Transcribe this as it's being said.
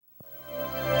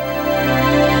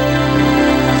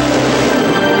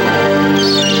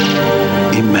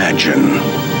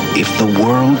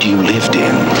world you lived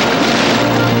in,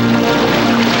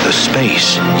 the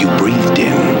space you breathed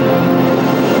in,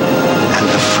 and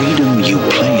the freedom you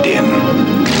played in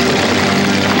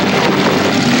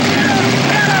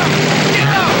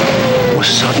was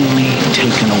suddenly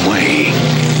taken away.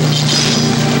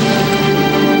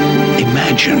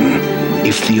 Imagine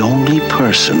if the only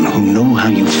person who knew how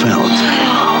you felt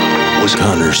was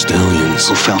Connor Stallions,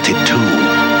 who felt it too.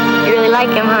 You really like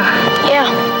him, huh? Yeah.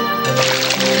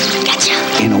 Gotcha.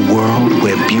 In a world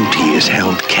where beauty is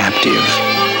held captive,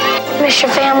 Miss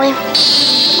your family?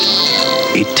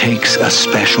 it takes a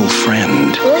special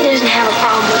friend Willie doesn't have a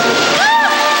problem with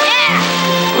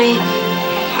me.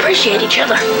 Yeah. We appreciate each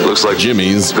other. looks like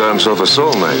Jimmy's got himself a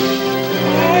soulmate.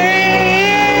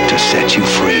 to set you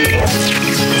free.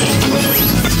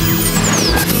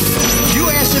 You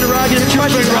asked it around, get a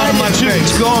question around my tooth.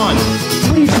 It's gone.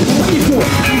 What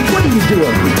are you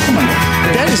doing? Come on.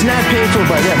 That is not paid for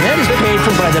by them. That is paid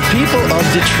for by the people of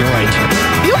Detroit.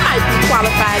 You might be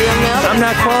qualified, ML. I'm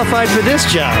not qualified for this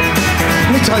job.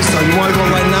 Let me tell you something. You want to go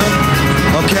right now?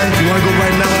 Okay? You want to go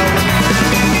right now, Albert?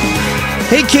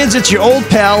 Hey kids, it's your old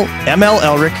pal, ML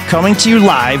Elric, coming to you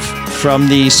live from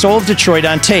the Soul of Detroit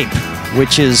on tape,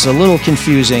 which is a little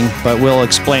confusing, but we'll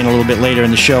explain a little bit later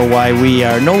in the show why we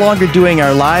are no longer doing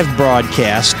our live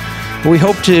broadcast. We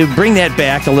hope to bring that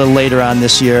back a little later on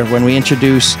this year when we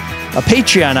introduce a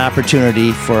Patreon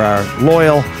opportunity for our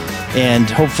loyal and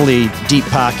hopefully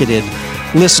deep-pocketed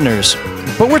listeners.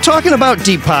 But we're talking about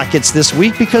deep pockets this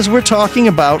week because we're talking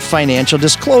about financial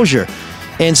disclosure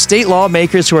and state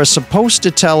lawmakers who are supposed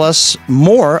to tell us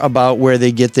more about where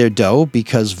they get their dough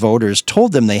because voters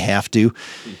told them they have to.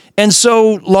 And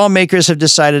so lawmakers have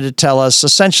decided to tell us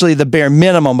essentially the bare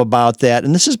minimum about that.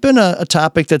 And this has been a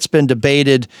topic that's been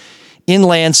debated in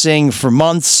Lansing for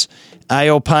months. I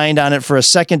opined on it for a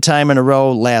second time in a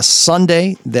row last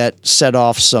Sunday. That set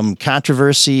off some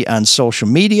controversy on social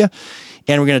media.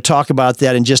 And we're going to talk about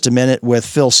that in just a minute with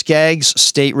Phil Skaggs,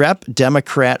 state rep,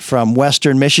 Democrat from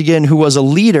Western Michigan, who was a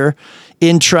leader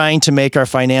in trying to make our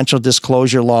financial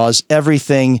disclosure laws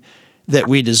everything that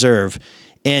we deserve.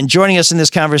 And joining us in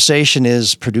this conversation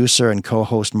is producer and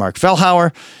co-host Marc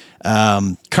Fellhauer.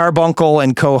 Carbuncle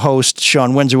and co-host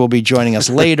Sean Windsor will be joining us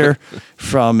later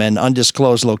from an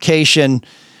undisclosed location,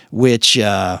 which,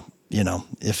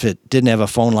 if it didn't have a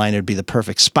phone line, it would be the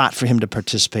perfect spot for him to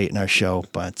participate in our show.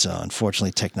 But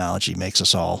unfortunately, technology makes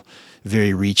us all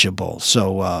very reachable.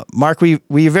 So, Marc, were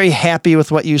you very happy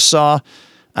with what you saw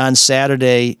on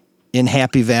Saturday in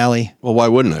Happy Valley? Well, why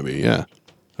wouldn't I be? Yeah.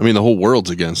 I mean, the whole world's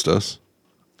against us.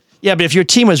 Yeah, but if your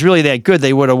team was really that good,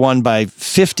 they would have won by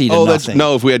 50 to nothing.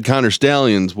 No, if we had Connor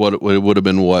Stallions, it would have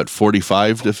been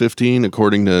 45-15,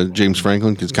 according to James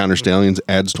Franklin, because Connor Stallions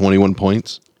adds 21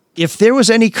 points. If there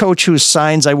was any coach whose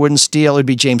signs I wouldn't steal, it'd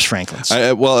be James Franklin's.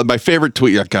 Well, my favorite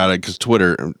tweet, I got it, because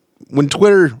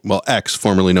X,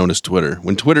 formerly known as Twitter,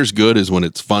 when Twitter's good is when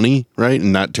it's funny, right,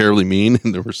 and not terribly mean,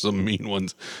 and there were some mean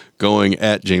ones going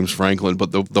at James Franklin,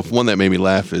 but the one that made me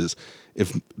laugh is,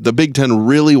 if the Big Ten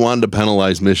really wanted to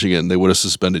penalize Michigan, they would have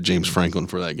suspended James Franklin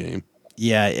for that game.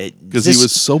 Yeah. Because he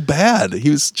was so bad. He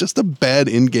was just a bad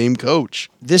in-game coach.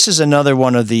 This is another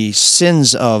one of the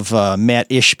sins of Matt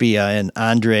Ishbia and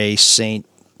Andre St.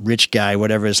 Rich Guy,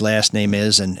 whatever his last name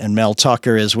is, and Mel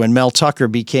Tucker, is when Mel Tucker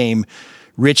became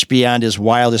rich beyond his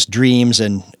wildest dreams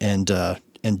and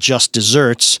just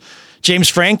desserts, James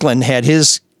Franklin had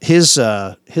his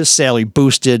salary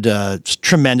boosted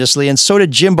tremendously, and so did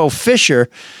Jimbo Fisher,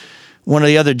 one of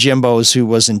the other Jimbos who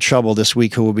was in trouble this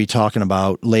week, who we'll be talking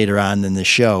about later on in the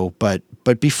show. But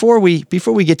before we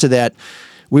get to that,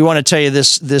 we want to tell you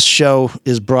this show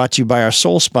is brought to you by our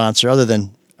sole sponsor, other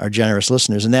than our generous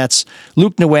listeners, and that's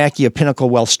Luke Nowacki of Pinnacle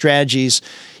Wealth Strategies.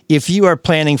 If you are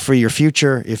planning for your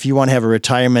future, if you want to have a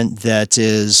retirement that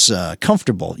is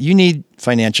comfortable, you need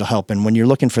financial help, and when you're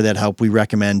looking for that help, we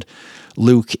recommend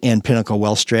Luke and Pinnacle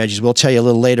Wealth Strategies. We'll tell you a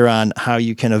little later on how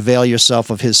you can avail yourself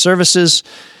of his services.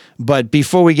 But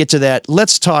before we get to that,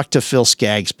 let's talk to Phil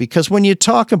Skaggs, because when you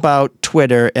talk about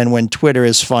Twitter and when Twitter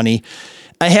is funny,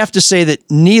 I have to say that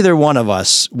neither one of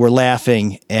us were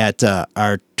laughing at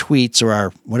our tweets or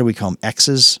our, what do we call them,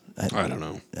 X's? I don't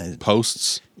know.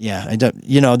 Posts? Yeah, I don't.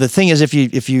 The thing is,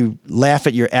 if you laugh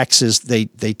at your X's, they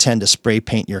tend to spray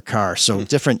paint your car. So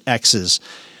different X's.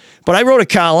 But I wrote a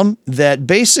column that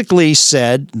basically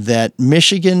said that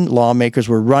Michigan lawmakers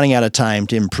were running out of time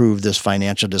to improve this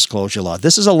financial disclosure law.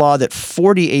 This is a law that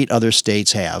 48 other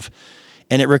states have,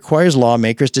 and it requires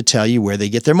lawmakers to tell you where they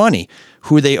get their money,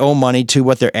 who they owe money to,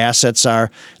 what their assets are.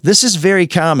 This is very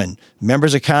common.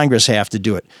 Members of Congress have to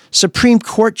do it. Supreme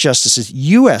Court justices,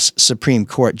 U.S. Supreme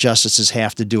Court justices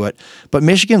have to do it. But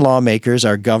Michigan lawmakers,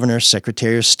 our governor,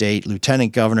 secretary of state,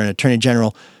 lieutenant governor, and attorney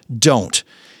general don't.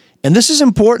 And this is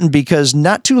important because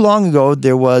not too long ago,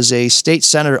 there was a state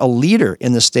senator, a leader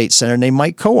in the state senate named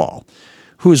Mike Kowal,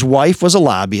 whose wife was a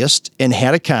lobbyist and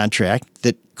had a contract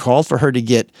that called for her to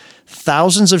get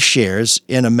thousands of shares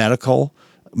in a medical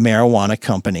marijuana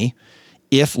company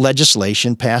if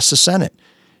legislation passed the Senate.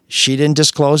 She didn't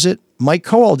disclose it. Mike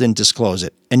Kowal didn't disclose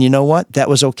it. And you know what? That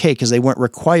was okay because they weren't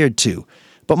required to.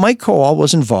 But Mike Kowal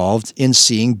was involved in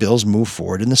seeing bills move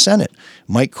forward in the Senate.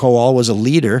 Mike Kowal was a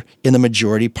leader in the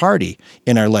majority party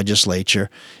in our legislature.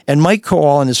 And Mike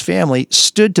Kowal and his family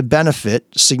stood to benefit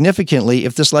significantly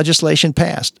if this legislation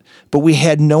passed. But we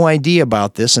had no idea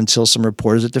about this until some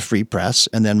reporters at the Free Press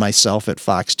and then myself at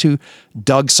Fox 2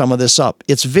 dug some of this up.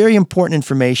 It's very important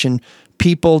information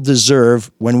people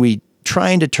deserve when we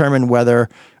try and determine whether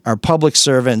our public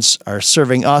servants are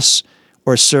serving us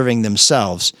or serving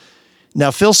themselves. Now,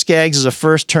 Phil Skaggs is a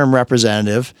first-term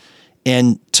representative,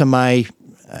 and I'm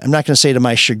not going to say to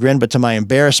my chagrin, but to my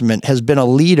embarrassment, has been a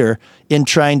leader in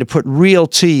trying to put real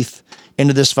teeth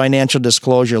into this financial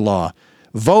disclosure law.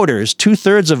 Voters,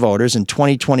 2/3 of voters in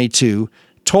 2022,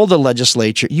 told the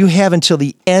legislature, you have until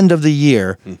the end of the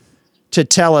year to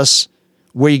tell us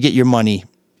where you get your money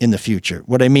in the future.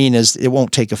 What I mean is it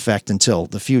won't take effect until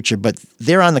the future, but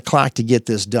they're on the clock to get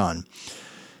this done.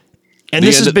 And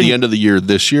this has been the end of the year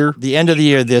this year? The end of the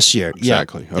year this year.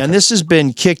 Exactly. Yeah. Okay. And this has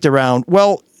been kicked around.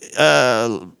 Well,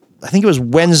 I think it was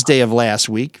Wednesday of last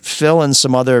week. Phil and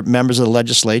some other members of the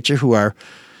legislature who are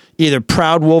either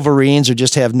proud Wolverines or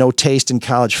just have no taste in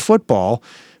college football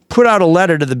put out a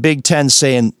letter to the Big Ten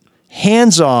saying,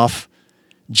 hands off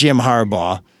Jim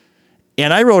Harbaugh.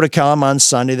 And I wrote a column on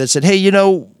Sunday that said, hey, you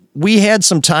know, we had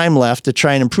some time left to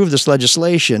try and improve this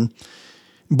legislation,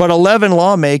 but 11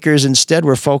 lawmakers instead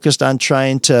were focused on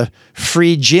trying to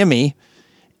free Jimmy.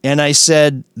 And I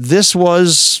said, this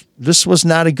was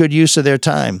not a good use of their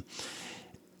time.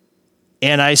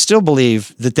 And I still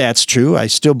believe that that's true. I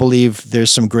still believe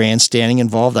there's some grandstanding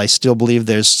involved. I still believe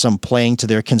there's some playing to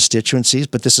their constituencies,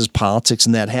 but this is politics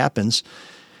and that happens.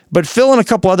 But Phil and a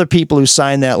couple other people who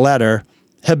signed that letter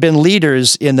have been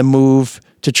leaders in the move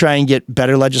to try and get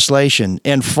better legislation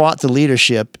and fought the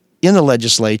leadership in the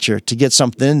legislature to get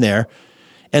something in there.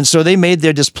 And so they made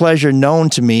their displeasure known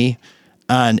to me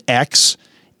on X.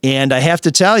 And I have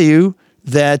to tell you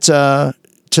that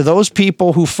to those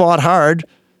people who fought hard,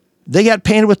 they got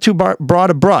painted with too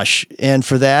broad a brush. And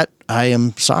for that, I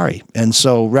am sorry. And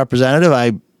so, Representative,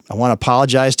 I want to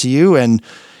apologize to you, and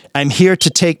I'm here to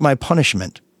take my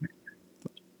punishment.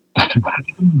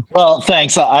 Well,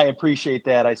 thanks. I appreciate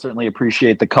that. I certainly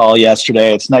appreciate the call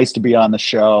yesterday. It's nice to be on the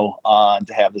show and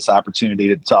to have this opportunity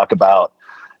to talk about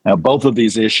both of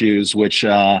these issues, which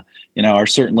are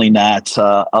certainly not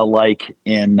alike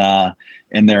in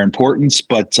their importance,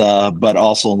 but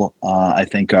also I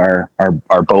think are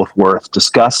both worth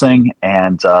discussing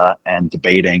and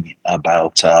debating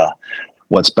about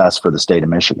what's best for the state of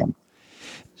Michigan.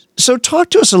 So talk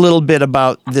to us a little bit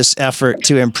about this effort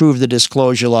to improve the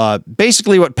disclosure law.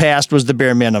 Basically what passed was the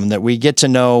bare minimum, that we get to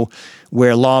know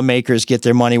where lawmakers get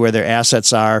their money, where their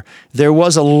assets are. There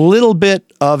was a little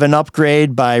bit of an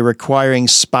upgrade by requiring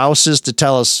spouses to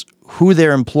tell us who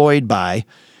they're employed by,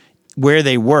 where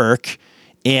they work,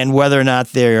 and whether or not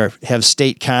they have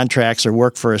state contracts or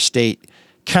work for a state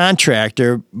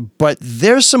contractor. But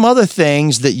there's some other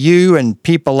things that you and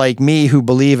people like me who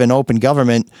believe in open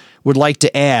government would like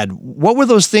to add. What were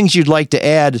those things you'd like to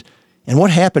add, and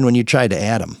what happened when you tried to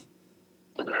add them?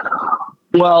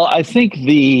 Well, I think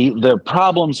the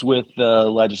problems with the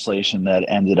legislation that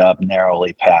ended up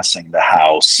narrowly passing the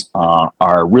House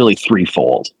are really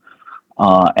threefold.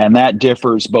 And that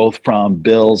differs both from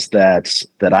bills that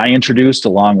I introduced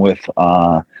along with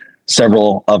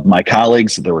several of my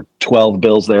colleagues. There were 12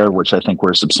 bills there, which I think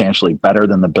were substantially better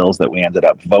than the bills that we ended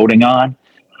up voting on.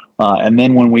 And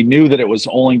then when we knew that it was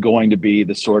only going to be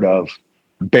the sort of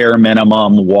bare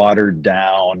minimum, watered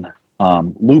down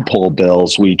loophole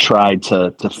bills, we tried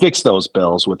to fix those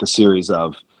bills with a series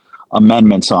of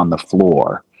amendments on the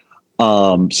floor.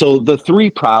 So the three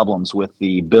problems with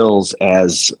the bills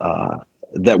as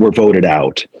that were voted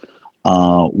out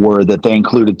were that they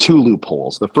included two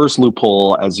loopholes. The first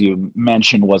loophole, as you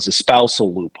mentioned, was a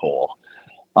spousal loophole.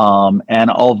 And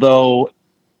although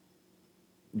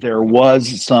there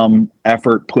was some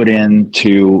effort put in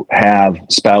to have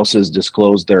spouses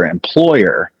disclose their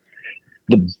employer,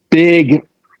 the big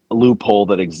loophole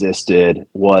that existed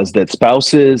was that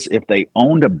spouses, if they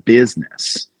owned a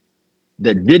business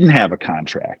that didn't have a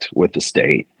contract with the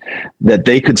state, that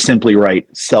they could simply write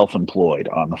self-employed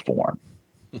on the form.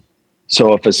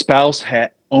 So if a spouse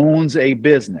owns a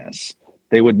business,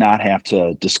 they would not have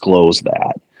to disclose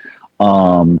that.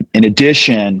 In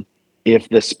addition, if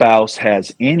the spouse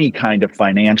has any kind of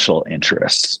financial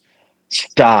interests,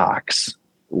 stocks,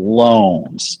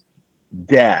 loans,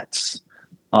 debts,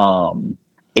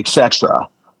 etc.,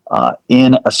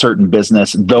 in a certain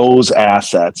business, those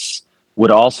assets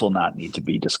would also not need to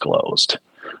be disclosed.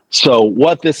 So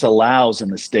what this allows in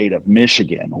the state of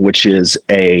Michigan, which is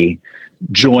a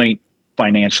joint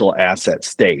financial asset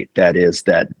state, that is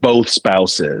that both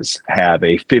spouses have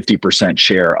a 50%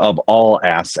 share of all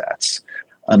assets,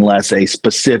 unless a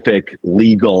specific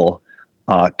legal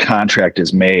contract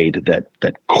is made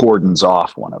that cordons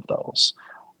off one of those.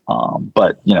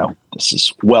 But this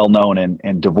is well known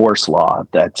in divorce law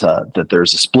that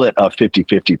there's a split of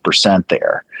 50%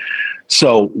 there.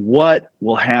 So what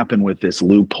will happen with this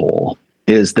loophole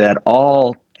is that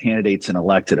all candidates and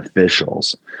elected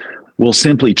officials will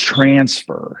simply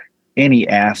transfer any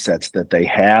assets that they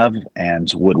have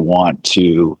and would want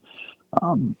to,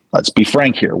 let's be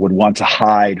frank here, would want to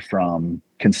hide from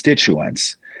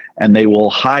constituents, and they will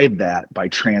hide that by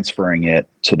transferring it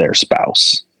to their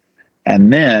spouse.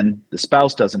 And then the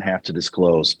spouse doesn't have to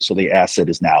disclose, so the asset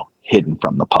is now hidden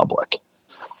from the public.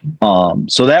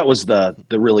 So that was the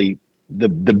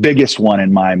biggest one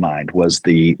in my mind was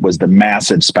the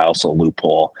massive spousal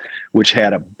loophole, which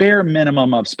had a bare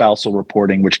minimum of spousal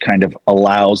reporting, which kind of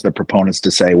allows the proponents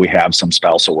to say we have some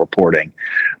spousal reporting,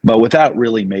 but without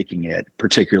really making it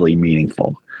particularly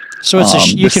meaningful. So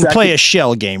you can play a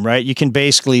shell game, right? You can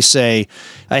basically say,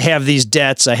 I have these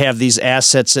debts, I have these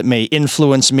assets that may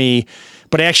influence me,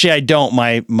 but actually I don't.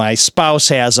 My spouse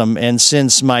has them, and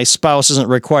since my spouse isn't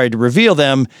required to reveal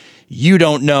them, you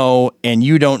don't know, and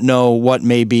you don't know what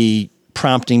may be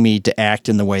prompting me to act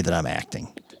in the way that I'm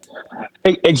acting.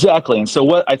 Exactly. And so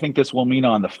what I think this will mean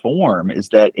on the form is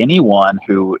that anyone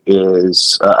who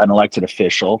is an elected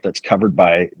official that's covered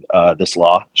by this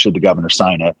law, should the governor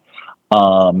sign it,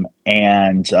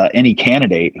 and any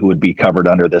candidate who would be covered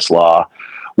under this law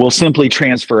will simply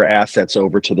transfer assets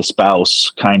over to the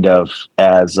spouse, kind of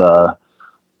as a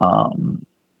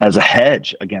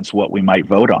hedge against what we might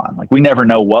vote on. Like, we never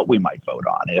know what we might vote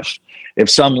on. If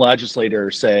some legislator,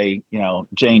 say,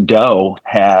 Jane Doe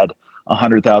had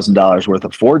 $100,000 worth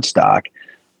of Ford stock,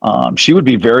 she would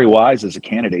be very wise as a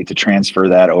candidate to transfer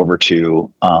that over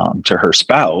to her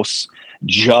spouse,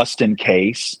 just in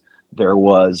case there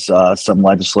was some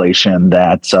legislation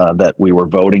that we were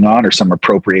voting on, or some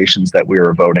appropriations that we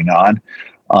were voting on,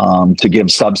 to give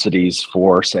subsidies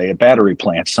for, say, a battery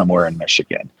plant somewhere in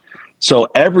Michigan. So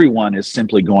everyone is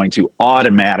simply going to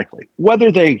automatically,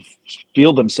 whether they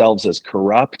feel themselves as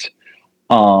corrupt,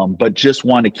 but just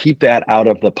want to keep that out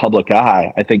of the public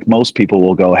eye, I think most people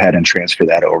will go ahead and transfer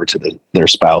that over to their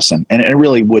spouse. And it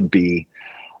really would be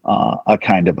a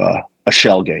kind of a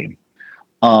shell game.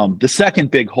 The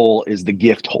second big hole is the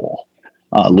gift hole,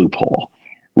 loophole.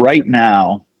 Right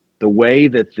now, the way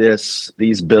that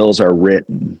these bills are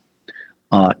written,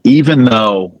 even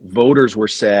though voters were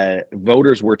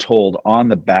told on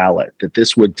the ballot that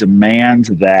this would demand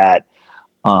that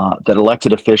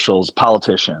elected officials,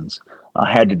 politicians,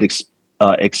 had to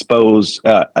disclose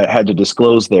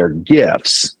their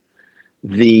gifts.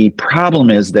 The problem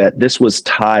is that this was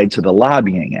tied to the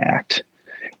Lobbying Act.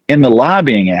 In the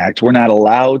Lobbying Act, we're not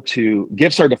allowed to,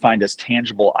 gifts are defined as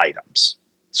tangible items.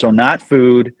 So not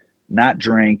food, not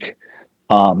drink,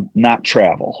 not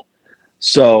travel.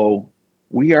 So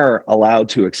we are allowed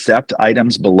to accept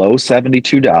items below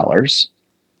 $72,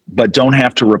 but don't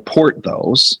have to report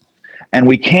those. And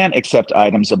we can't accept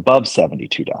items above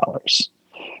 $72.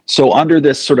 So under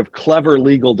this sort of clever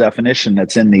legal definition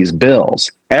that's in these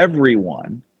bills,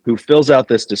 everyone who fills out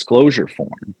this disclosure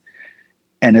form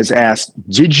and is asked,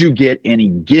 did you get any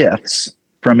gifts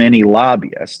from any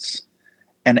lobbyists?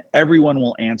 And everyone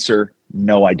will answer,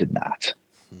 no, I did not.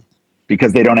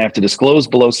 Because they don't have to disclose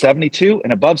below 72,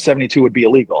 and above 72 would be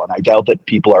illegal. And I doubt that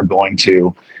people are going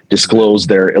to disclose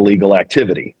their illegal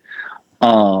activity.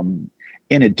 In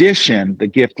addition, the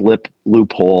gift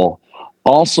loophole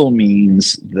also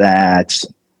means that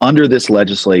under this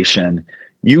legislation,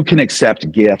 you can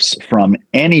accept gifts from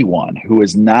anyone who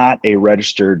is not a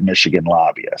registered Michigan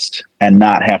lobbyist and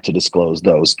not have to disclose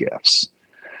those gifts.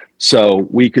 So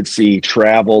we could see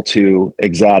travel to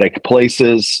exotic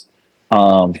places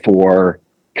for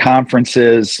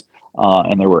conferences,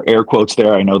 and there were air quotes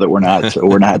there. I know that we're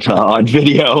not on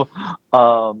video.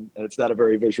 It's not a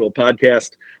very visual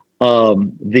podcast.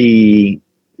 they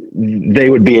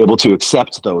would be able to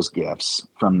accept those gifts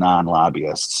from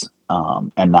non-lobbyists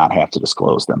and not have to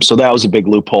disclose them. So that was a big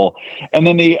loophole. And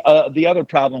then the other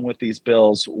problem with these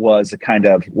bills was a kind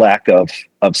of lack of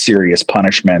serious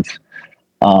punishment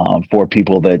for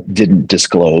people that didn't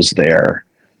disclose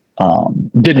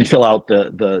didn't fill out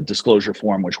the disclosure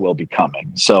form, which will be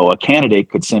coming. So a candidate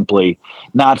could simply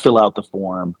not fill out the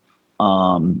form,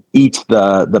 eat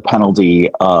the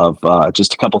penalty of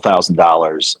just a couple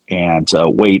 $1,000s, and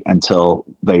wait until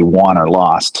they won or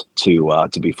lost to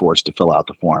be forced to fill out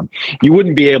the form. You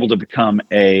wouldn't be able to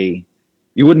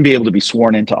be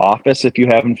sworn into office if you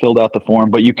haven't filled out the form,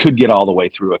 but you could get all the way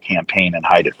through a campaign and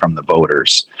hide it from the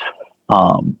voters.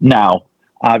 Now,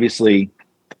 obviously,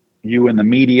 you and the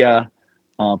media,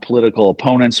 political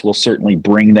opponents will certainly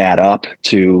bring that up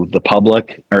to the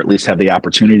public, or at least have the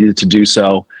opportunity to do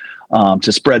so,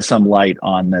 to spread some light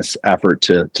on this effort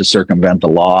to circumvent the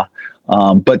law.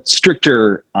 But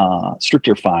stricter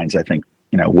fines, I think,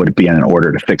 would be in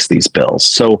order to fix these bills.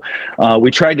 So we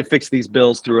tried to fix these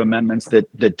bills through amendments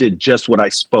that did just what I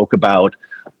spoke about,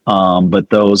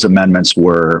 but those amendments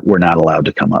were not allowed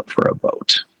to come up for a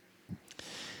vote.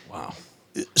 Wow.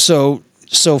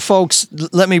 So folks,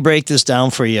 let me break this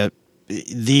down for you.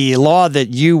 The law that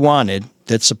you wanted,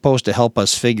 that's supposed to help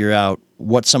us figure out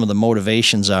what some of the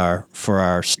motivations are for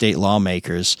our state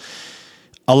lawmakers,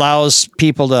 allows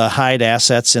people to hide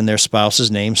assets in their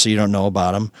spouse's name so you don't know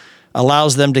about them,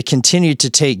 allows them to continue to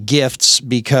take gifts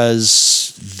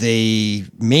because they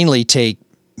mainly take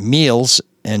meals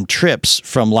and trips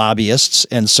from lobbyists,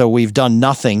 and so we've done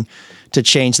nothing to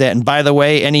change that. And by the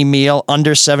way, any meal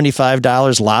under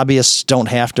 $75, lobbyists don't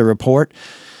have to report.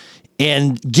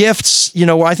 And gifts,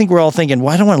 I think we're all thinking,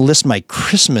 well, I don't want to list my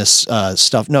Christmas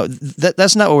stuff. No,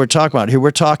 that's not what we're talking about here.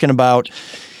 We're talking about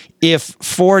if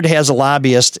Ford has a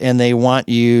lobbyist and they want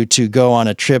you to go on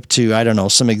a trip to, I don't know,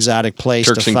 some exotic place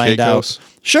Turks to and find Caicos.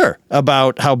 Sure,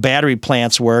 about how battery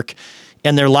plants work,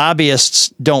 and their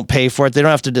lobbyists don't pay for it, they don't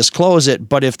have to disclose it.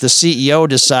 But if the CEO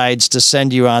decides to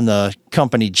send you on the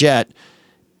company jet,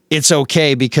 it's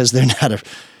okay because they're not a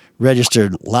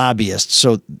registered lobbyist.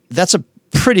 So that's a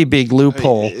pretty big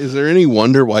loophole. Is there any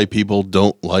wonder why people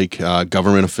don't like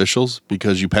government officials?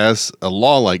 Because you pass a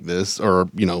law like this, or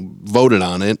voted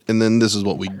on it, and then this is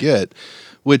what we get.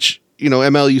 Which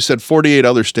ML, you said 48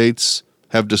 other states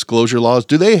have disclosure laws.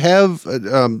 Do they have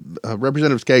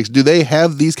Representative Skaggs? Do they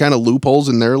have these kind of loopholes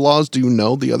in their laws? Do you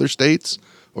know the other states,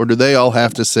 or do they all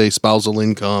have to say spousal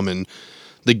income and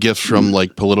the gifts from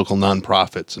like political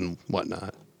nonprofits and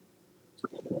whatnot?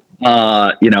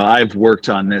 I've worked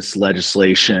on this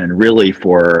legislation really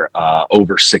for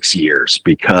over 6 years,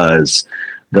 because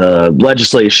the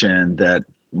legislation that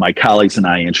my colleagues and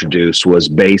I introduced was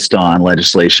based on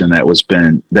legislation that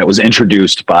was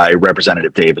introduced by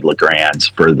Representative David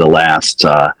LeGrand for the last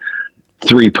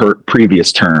three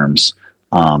previous terms.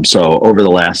 So over the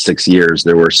last 6 years,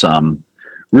 there were some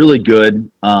really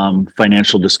good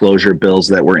financial disclosure bills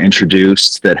that were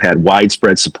introduced that had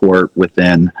widespread support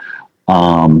within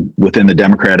the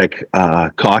Democratic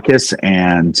caucus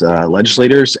and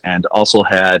legislators, and also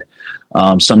had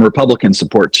some Republican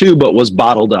support too, but was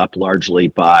bottled up largely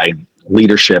by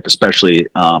leadership, especially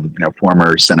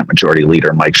former Senate Majority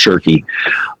Leader Mike Shirkey.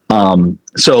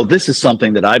 So this is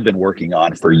something that I've been working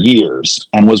on for years,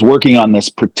 and was working on this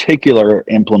particular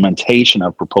implementation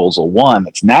of Proposal 1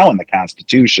 that's now in the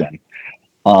Constitution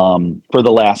for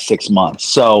the last 6 months.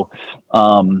 So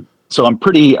I'm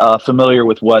pretty familiar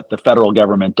with what the federal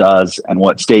government does and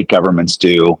what state governments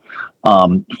do.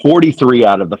 43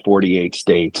 out of the 48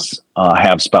 states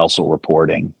have spousal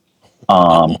reporting.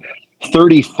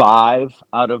 35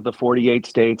 out of the 48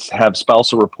 states have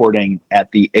spousal reporting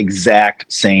at the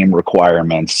exact same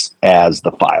requirements as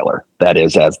the filer, that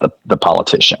is, as the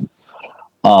politician.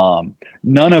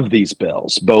 None of these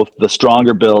bills, both the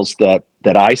stronger bills that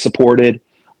I supported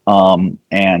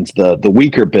and the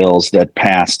weaker bills that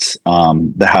passed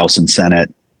the House and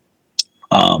Senate,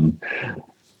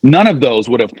 none of those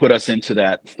would have put us into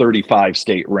that 35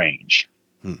 state range.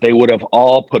 They would have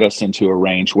all put us into a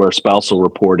range where spousal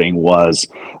reporting was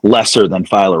lesser than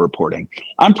filer reporting.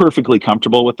 I'm perfectly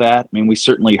comfortable with that. I mean, we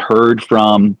certainly heard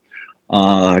from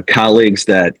colleagues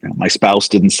that my spouse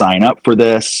didn't sign up for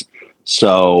this.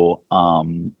 So,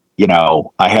 I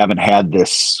haven't had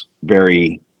this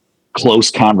very close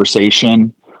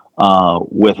conversation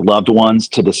with loved ones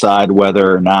to decide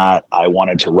whether or not I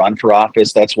wanted to run for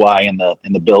office. That's why in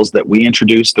the bills that we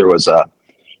introduced, there was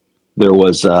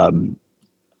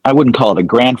I wouldn't call it a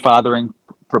grandfathering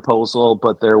proposal,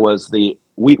 but there was we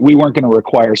weren't going to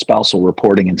require spousal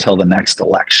reporting until the next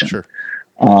election. Sure.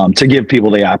 to give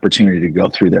people the opportunity to go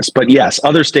through this. But yes,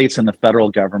 other states and the federal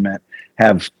government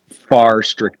have far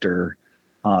stricter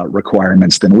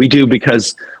requirements than we do,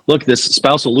 because look, this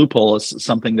spousal loophole is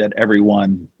something that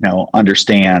everyone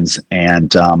understands,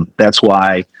 and that's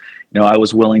why I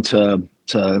was willing to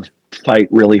fight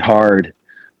really hard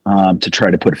to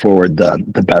try to put forward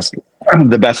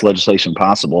the best legislation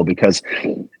possible, because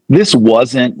this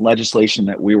wasn't legislation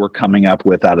that we were coming up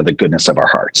with out of the goodness of our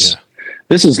hearts. Yeah.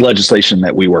 This is legislation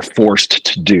that we were forced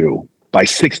to do by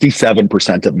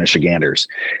 67% of Michiganders.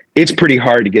 It's pretty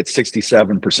hard to get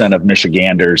 67% of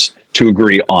Michiganders to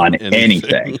agree on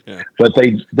anything. Yeah. But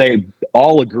they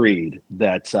all agreed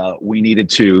that we needed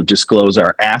to disclose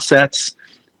our assets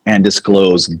and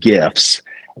disclose gifts.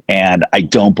 And I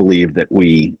don't believe that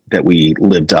we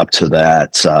lived up to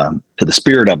that, to the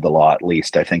spirit of the law. At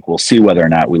least I think we'll see whether or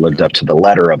not we lived up to the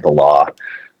letter of the law,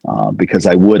 because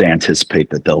I would anticipate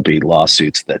that there'll be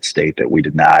lawsuits that state that we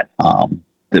did not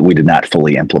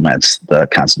fully implement the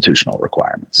constitutional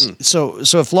requirements. So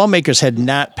if lawmakers had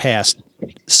not passed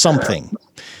something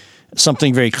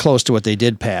very close to what they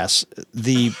did pass,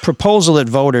 the proposal that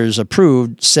voters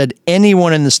approved said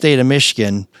anyone in the state of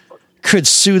Michigan could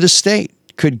sue the state,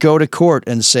 could go to court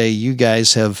and say, you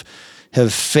guys have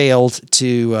failed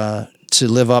to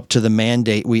live up to the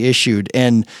mandate we issued.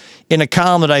 And in a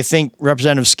column that I think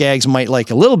Representative Skaggs might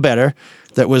like a little better,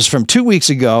 that was from 2 weeks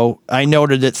ago, I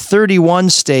noted that 31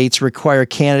 states require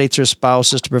candidates or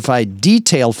spouses to provide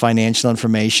detailed financial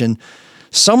information.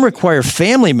 Some require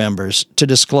family members to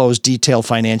disclose detailed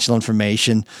financial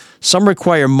information. Some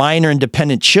require minor and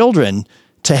dependent children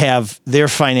to have their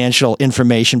financial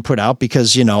information put out,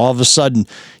 because, all of a sudden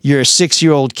your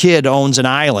 6-year-old kid owns an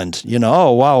island.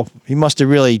 Oh, wow, he must have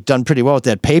really done pretty well with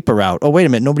that paper route. Oh, wait a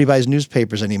minute, nobody buys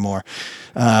newspapers anymore.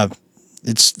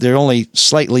 They're only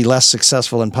slightly less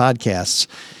successful than podcasts.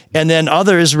 And then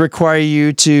others require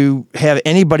you to have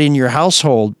anybody in your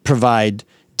household provide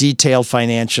detailed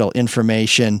financial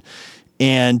information.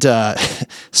 And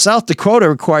South Dakota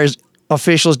requires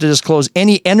officials to disclose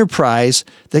any enterprise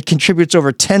that contributes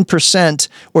over 10%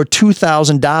 or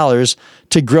 $2,000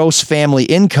 to gross family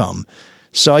income.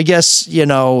 So I guess,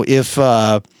 if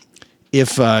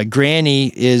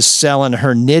Granny is selling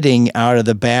her knitting out of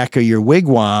the back of your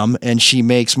wigwam and she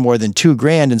makes more than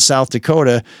 $2,000 in South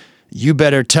Dakota, you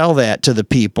better tell that to the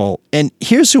people. And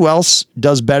here's who else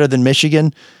does better than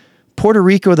Michigan: Puerto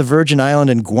Rico, the Virgin Island,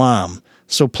 and Guam.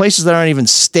 So places that aren't even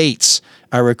states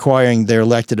are requiring their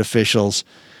elected officials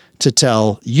to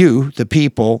tell you, the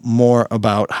people, more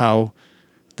about how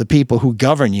the people who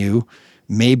govern you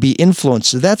may be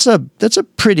influenced. So that's a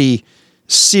pretty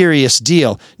serious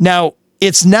deal. Now,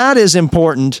 it's not as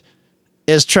important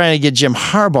as trying to get Jim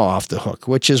Harbaugh off the hook,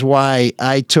 which is why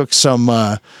I took some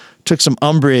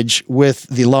umbrage with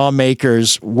the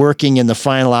lawmakers working in the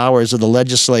final hours of the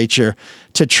legislature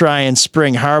to try and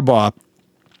spring Harbaugh.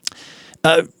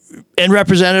 And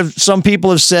Representative, some people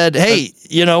have said, hey,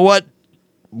 you know what?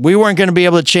 We weren't going to be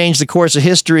able to change the course of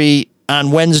history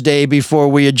on Wednesday before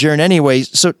we adjourn anyway.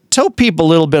 So tell people a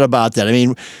little bit about that. I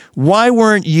mean, why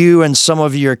weren't you and some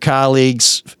of your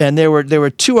colleagues, and there were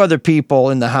two other people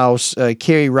in the House,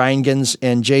 Kerry Reingens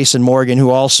and Jason Morgan, who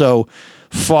also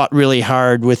fought really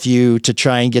hard with you to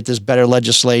try and get this better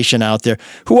legislation out there,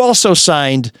 who also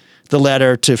signed the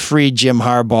letter to free Jim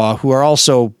Harbaugh, who are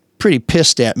also pretty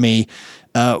pissed at me.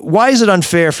 Why is it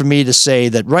unfair for me to say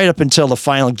that right up until the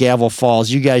final gavel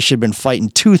falls, you guys should have been fighting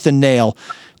tooth and nail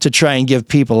to try and give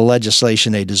people the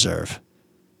legislation they deserve?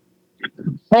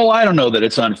 Well, I don't know that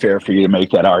it's unfair for you to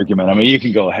make that argument. I mean, you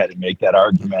can go ahead and make that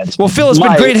argument. Well, Phil, it's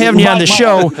been great having you on the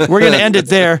show. We're going to end it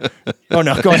there. Oh,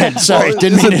 no, go ahead. Sorry,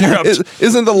 didn't mean to interrupt.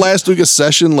 Isn't the last week of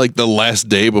session like the last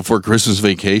day before Christmas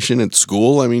vacation at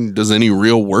school? I mean, does any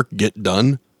real work get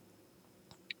done?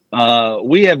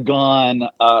 We have gone,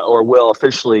 or will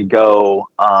officially go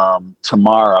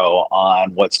tomorrow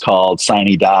on what's called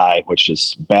sine die, which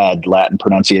is bad Latin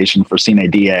pronunciation for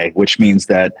sine die, which means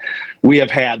that we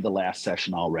have had the last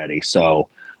session already. So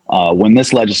when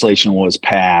this legislation was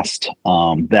passed,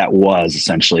 that was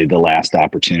essentially the last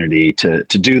opportunity to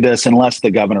do this, unless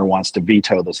the governor wants to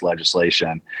veto this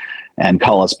legislation and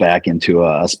call us back into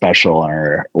a special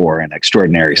or an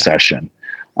extraordinary session.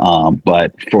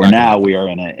 But for now, we are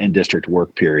in an in-district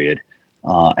work period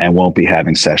and won't be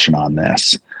having session on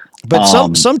this. But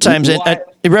sometimes,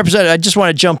 Representative, I just want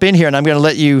to jump in here, and I'm going to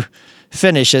let you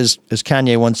finish, as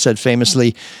Kanye once said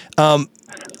famously.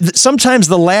 Sometimes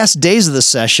the last days of the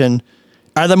session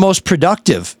are the most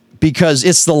productive because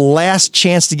it's the last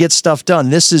chance to get stuff done.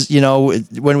 This is,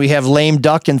 when we have lame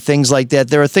duck and things like that,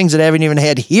 there are things that haven't even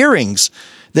had hearings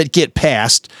that get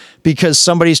passed because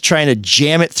somebody's trying to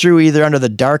jam it through either under the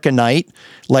dark of night,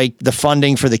 like the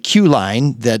funding for the Q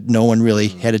line that no one really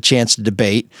had a chance to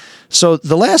debate. So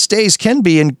the last days can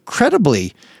be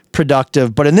incredibly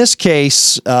productive. But in this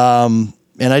case, and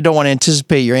I don't want to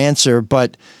anticipate your answer,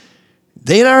 but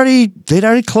they'd already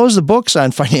closed the books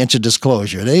on financial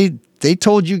disclosure. They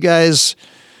told you guys,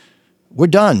 we're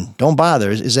done. Don't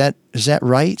bother. Is that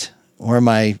right? Or am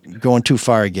I going too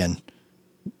far again?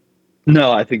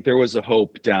 No, I think there was a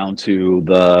hope down to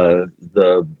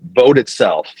the vote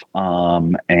itself,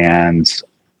 and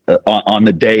on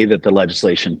the day that the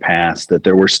legislation passed, that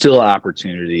there were still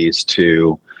opportunities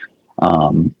to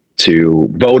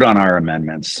vote on our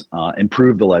amendments,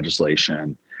 improve the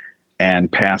legislation,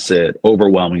 and pass it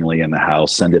overwhelmingly in the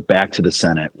House, send it back to the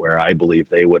Senate, where I believe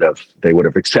they would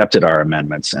have accepted our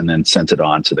amendments and then sent it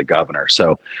on to the governor.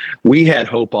 So we had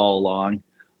hope all along.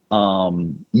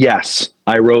 Yes,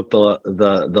 I wrote the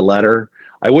letter.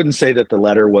 I wouldn't say that the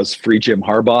letter was free Jim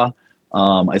Harbaugh.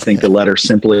 I think the letter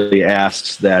simply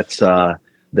asks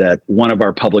that one of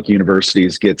our public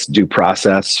universities gets due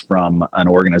process from an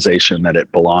organization that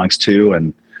it belongs to,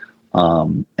 and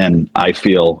I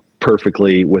feel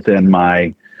perfectly within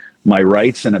my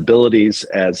rights and abilities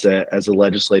as a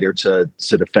legislator to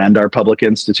defend our public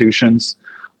institutions.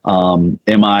 Am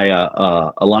I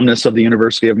a alumnus of the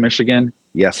University of Michigan?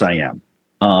 Yes, I am.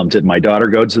 Did my daughter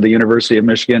go to the University of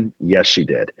Michigan? Yes, she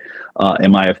did.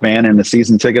 Am I a fan and a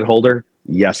season ticket holder?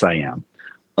 Yes, I am.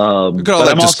 Look at all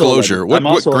that disclosure.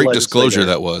 What great disclosure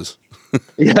that was.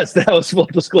 Yes, that was full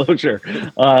disclosure.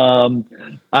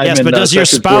 Yes, but does your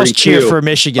spouse cheer for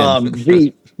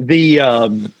Michigan?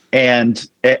 And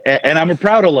I'm a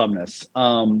proud alumnus.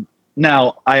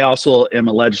 Now, I also am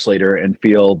a legislator and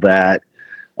feel that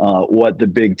what the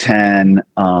Big Ten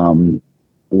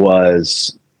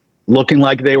was looking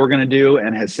like they were going to do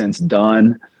and has since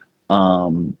done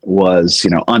was,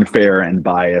 unfair and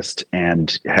biased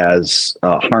and has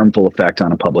a harmful effect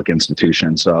on a public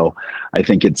institution. So I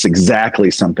think it's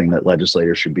exactly something that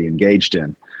legislators should be engaged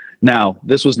in. Now,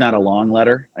 this was not a long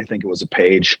letter. I think it was a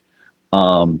page.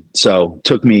 So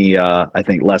took me, I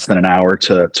think, less than an hour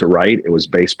to write. It was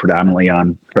based predominantly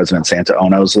on President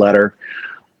Santaono's letter.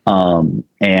 And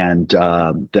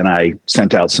then I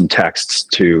sent out some texts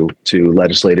to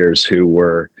legislators who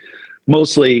were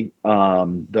mostly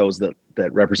those that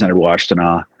represented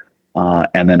Washtenaw,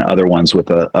 and then other ones with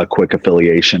a quick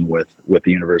affiliation with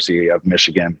the University of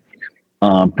Michigan,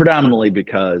 predominantly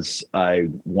because I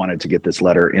wanted to get this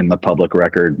letter in the public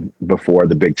record before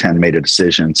the Big Ten made a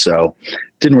decision. So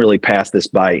didn't really pass this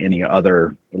by any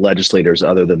other legislators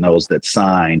other than those that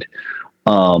signed.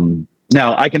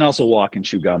 Now, I can also walk and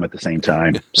chew gum at the same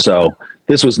time. So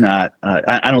this was not,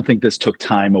 I don't think this took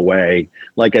time away.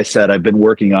 Like I said, I've been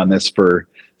working on this for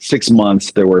 6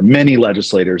 months. There were many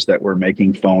legislators that were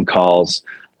making phone calls.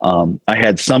 I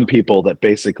had some people that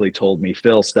basically told me,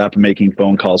 Phil, stop making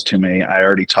phone calls to me. I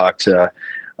already talked to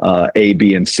A,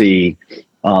 B, and C.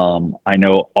 I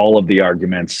know all of the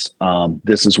arguments.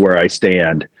 This is where I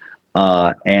stand.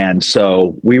 And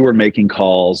so we were making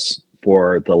calls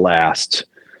for the last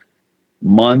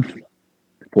month,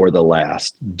 for the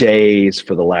last days,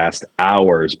 for the last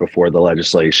hours before the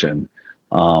legislation.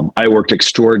 I worked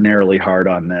extraordinarily hard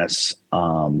on this,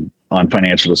 on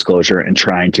financial disclosure, and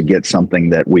trying to get something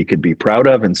that we could be proud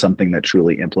of and something that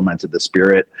truly implemented the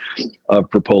spirit of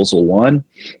Proposal 1.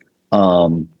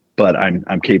 But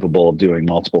I'm capable of doing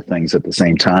multiple things at the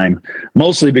same time,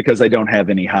 mostly because I don't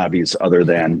have any hobbies other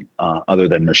than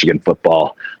Michigan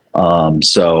football.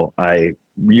 So I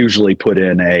usually put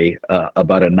in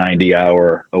about a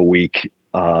 90-hour a week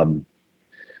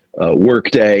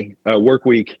work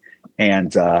week,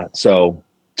 and so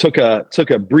took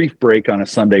a brief break on a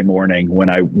Sunday morning when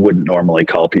I wouldn't normally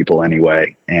call people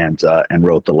anyway, and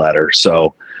wrote the letter.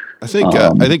 So I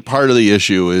think part of the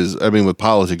issue is, with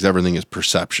politics, everything is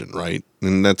perception, right?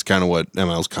 And that's kind of what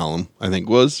ML's column, I think,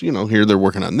 was. Here they're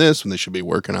working on this when they should be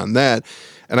working on that.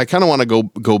 And I kind of want to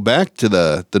go back to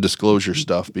the disclosure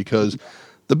stuff, because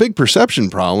the big perception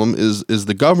problem is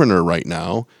the governor right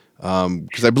now.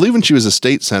 Because I believe when she was a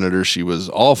state senator, she was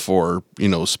all for,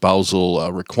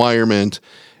 spousal requirement.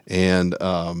 And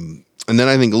then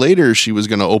I think later she was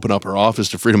going to open up her office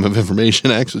to Freedom of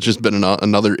Information Act, which has been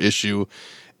another issue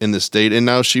in the state. And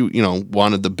now she,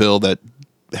 wanted the bill that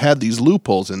had these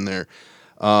loopholes in there.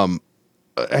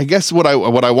 I guess what I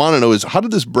want to know is, how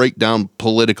did this break down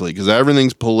politically? Because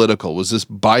everything's political. Was this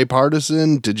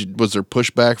bipartisan? Was there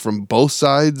pushback from both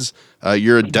sides?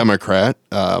 You're a Democrat.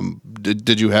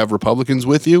 Did you have Republicans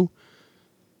with you?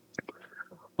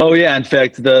 Oh yeah, in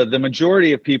fact, the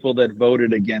majority of people that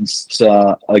voted against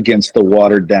the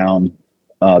watered down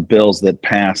bills that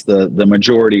passed, the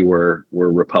majority were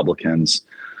Republicans.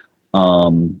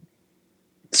 Um,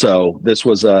 so this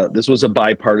was a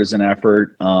bipartisan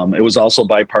effort. It was also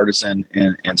bipartisan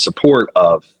in support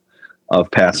of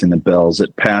passing the bills.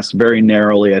 It passed very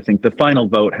narrowly. I think the final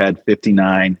vote had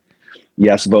 59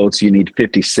 yes votes. You need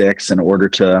 56 in order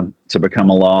to become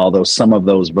a law. Though some of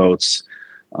those votes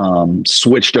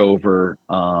switched over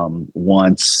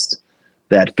once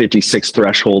that 56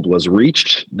 threshold was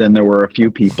reached. Then there were a few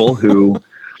people who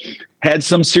had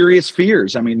some serious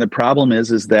fears. I mean, the problem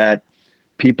is that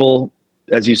people,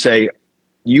 as you say,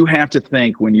 you have to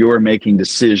think when you are making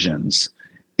decisions,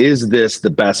 is this the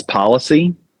best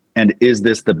policy? And is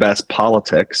this the best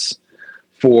politics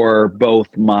for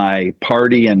both my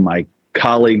party and my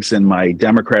colleagues in my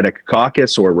Democratic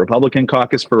caucus or Republican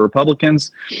caucus for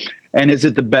Republicans? And is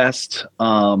it the best?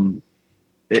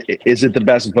 Is it the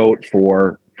best vote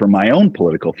for my own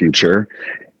political future?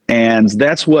 And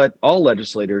that's what all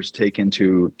legislators take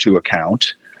into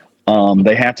account.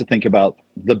 They have to think about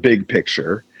the big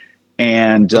picture.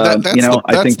 And I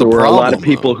think there were a lot of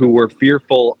people who were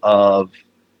fearful of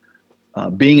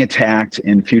being attacked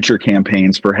in future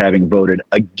campaigns for having voted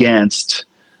against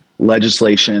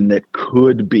legislation that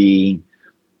could be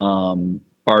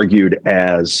argued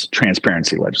as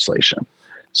transparency legislation.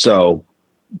 So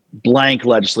blank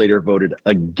legislator voted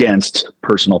against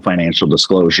personal financial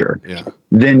disclosure. Yeah.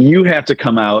 Then you have to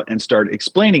come out and start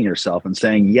explaining yourself and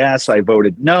saying, yes, I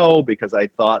voted no, because I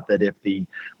thought that if the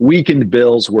weakened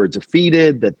bills were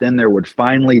defeated, that then there would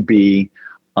finally be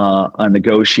a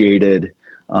negotiated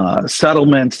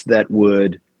settlement that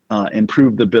would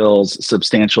improve the bills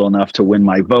substantial enough to win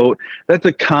my vote. That's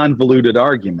a convoluted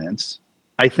argument.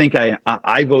 I think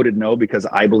I voted no because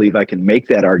I believe I can make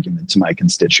that argument to my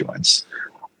constituents.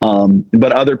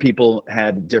 But other people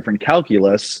had different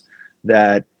calculus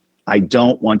that I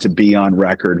don't want to be on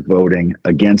record voting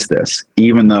against this,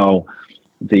 even though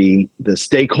the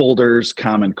stakeholders,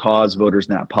 common cause voters,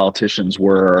 not politicians,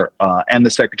 were, and the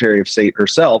Secretary of State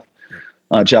herself,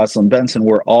 Jocelyn Benson,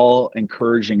 were all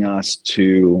encouraging us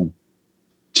to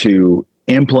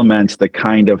implement the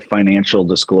kind of financial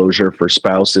disclosure for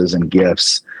spouses and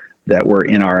gifts that were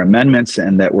in our amendments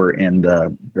and that were in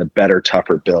the better,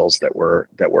 tougher bills that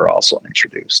were also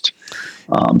introduced.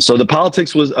 So the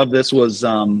politics of this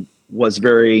was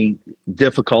very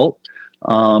difficult,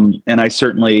 and I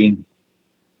certainly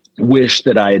wish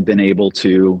that I had been able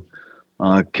to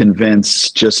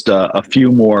convince just a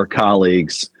few more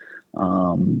colleagues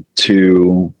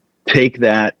to take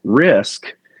that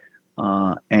risk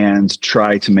and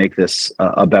try to make this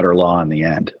a better law in the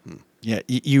end. Yeah,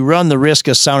 you run the risk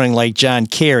of sounding like John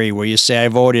Kerry, where you say, I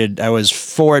was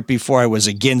for it before I was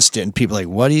against it. And people are like,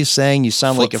 what are you saying? You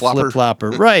sound like a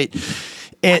flip-flopper. Right.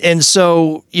 And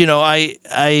so,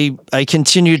 I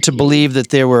continue to believe that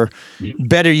there were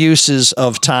better uses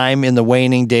of time in the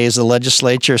waning days of the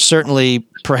legislature, certainly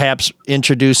perhaps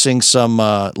introducing some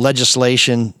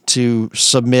legislation to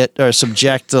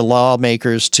subject the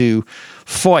lawmakers to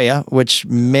FOIA, which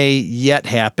may yet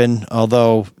happen,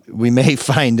 although we may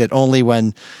find that only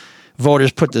when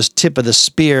voters put this tip of the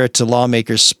spear to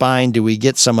lawmakers' spine do we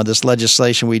get some of this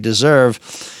legislation we deserve.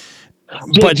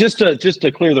 But just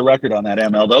to clear the record on that,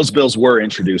 ML, those bills were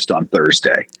introduced on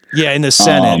Thursday. Yeah, in the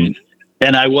Senate.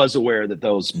 And I was aware that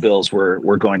those bills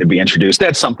were going to be introduced.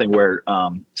 That's something where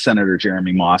Senator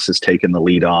Jeremy Moss has taken the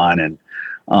lead on. And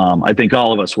I think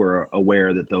all of us were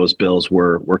aware that those bills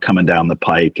were coming down the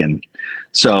pike. And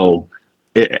so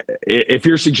if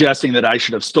you're suggesting that I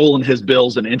should have stolen his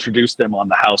bills and introduced them on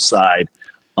the House side,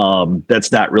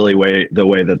 that's not really the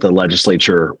way that the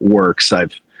legislature works.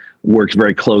 I've worked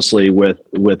very closely with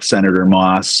Senator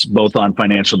Moss, both on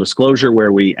financial disclosure,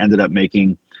 where we ended up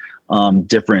making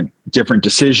different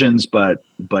decisions, but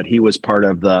he was part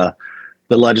of the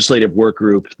legislative work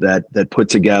group that put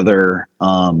together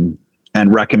and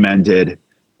recommended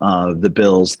the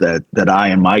bills that I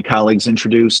and my colleagues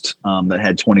introduced that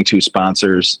had 22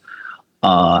 sponsors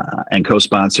and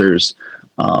co-sponsors.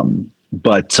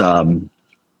 But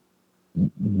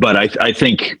I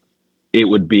think it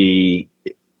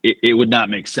would not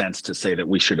make sense to say that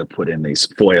we should have put in these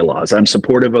FOIA laws. I'm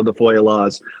supportive of the FOIA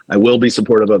laws. I will be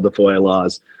supportive of the FOIA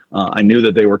laws. I knew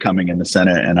that they were coming in the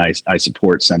Senate, and I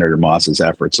support Senator Moss's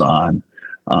efforts on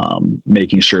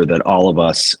making sure that all of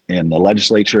us in the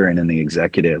legislature and in the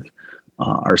executive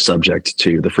are subject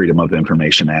to the Freedom of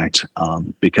Information Act.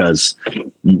 Because,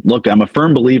 look, I'm a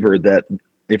firm believer that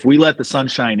if we let the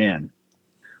sunshine in,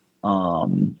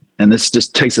 and this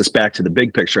just takes us back to the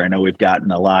big picture. I know we've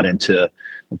gotten a lot into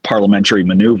parliamentary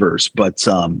maneuvers. But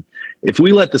if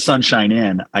we let the sun shine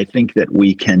in, I think that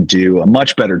we can do a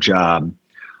much better job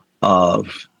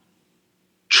of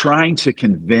trying to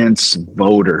convince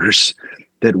voters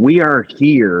that we are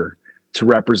here to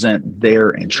represent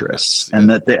their interests and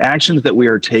that the actions that we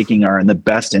are taking are in the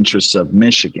best interests of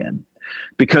Michigan.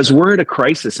 Because we're at a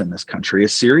crisis in this country, a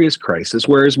serious crisis,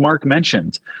 where, as Marc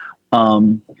mentioned,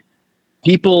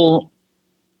 people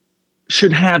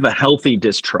should have a healthy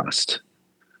distrust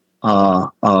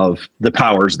of the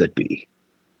powers that be.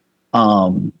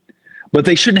 But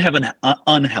they shouldn't have an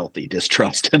unhealthy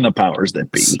distrust in the powers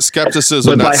that be.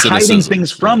 Skepticism, but not by cynicism. hiding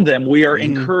things from them, we are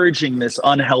encouraging this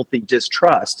unhealthy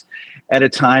distrust at a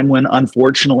time when,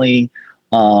 unfortunately,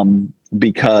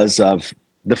 because of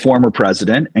the former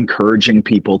president encouraging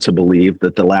people to believe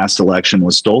that the last election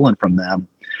was stolen from them,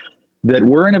 that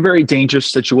we're in a very dangerous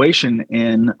situation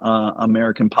in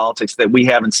American politics that we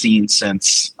haven't seen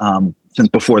since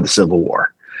before the Civil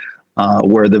War,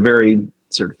 where the very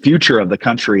sort of future of the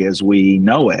country as we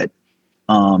know it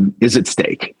is at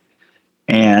stake.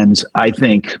 And I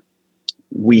think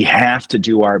we have to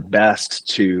do our best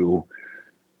to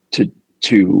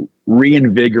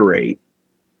reinvigorate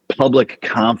public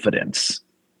confidence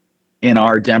in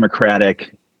our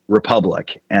democratic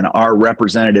republic and our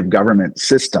representative government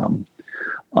system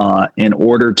in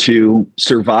order to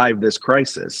survive this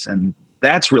crisis. And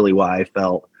that's really why I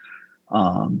felt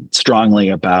strongly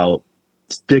about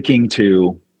sticking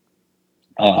to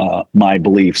my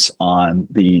beliefs on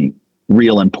the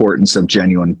real importance of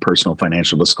genuine personal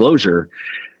financial disclosure.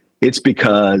 It's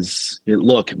because,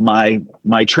 look, my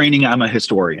training, I'm a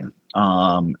historian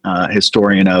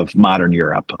of modern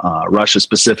Europe, Russia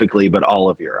specifically, but all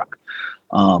of Europe.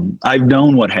 I've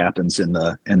known what happens in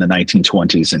the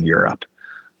 1920s in Europe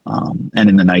and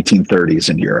in the 1930s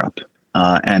in Europe,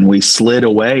 and we slid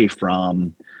away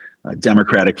from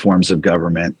democratic forms of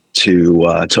government to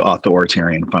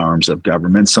authoritarian forms of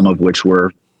government, some of which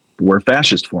were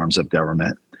fascist forms of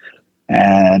government.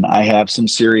 And I have some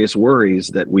serious worries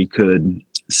that we could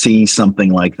see something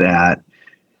like that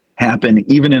happen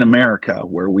even in America,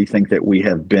 where we think that we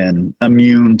have been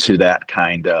immune to that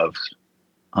kind of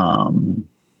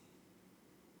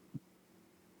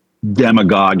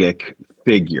demagogic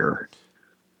figure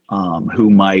who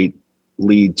might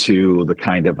lead to the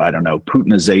kind of,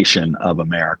 Putinization of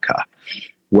America,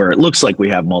 where it looks like we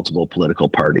have multiple political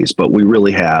parties, but we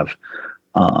really have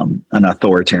an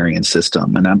authoritarian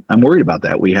system. And I'm worried about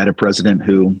that. We had a president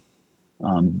who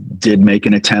did make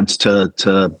an attempt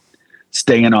to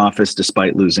stay in office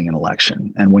despite losing an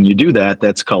election. And when you do that,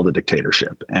 that's called a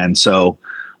dictatorship. And so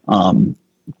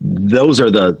those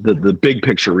are the big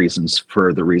picture reasons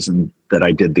for the reason that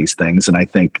I did these things. And I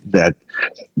think that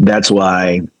that's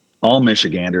why all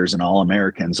Michiganders and all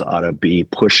Americans ought to be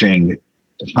pushing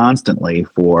constantly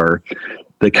for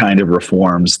the kind of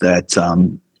reforms that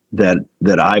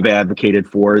I've advocated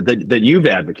for, that you've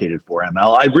advocated for,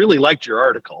 ML. I really liked your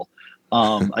article.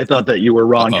 I thought that you were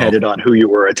wrong-headed on who you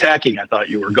were attacking. I thought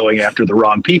you were going after the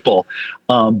wrong people.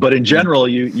 But in general,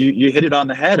 you hit it on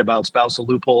the head about spousal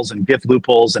loopholes and gift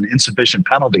loopholes and insufficient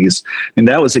penalties. And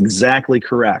that was exactly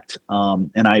correct.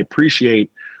 And I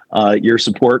appreciate your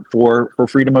support for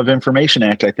Freedom of Information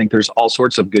Act. I think there's all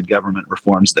sorts of good government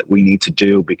reforms that we need to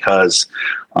do because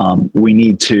we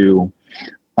need to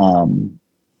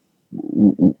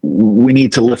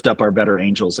lift up our better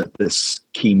angels at this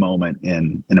key moment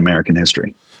in American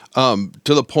history. To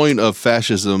the point of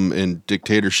fascism and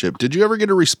dictatorship, did you ever get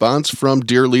a response from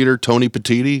dear leader Tony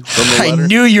Petitti from the letter? I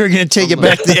knew you were going to take it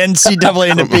back to the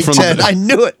NCAA and the Big Ten. I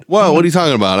knew it. Well, what are you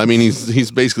talking about? I mean,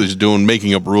 he's basically just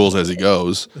making up rules as he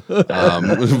goes,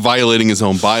 violating his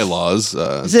own bylaws.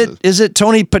 Is it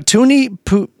Tony Patuni?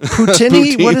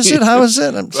 Putini? What is it? How is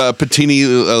it? Patini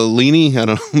Lini? I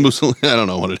don't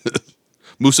know what it is.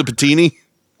 Musa Patini?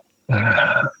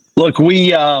 Look,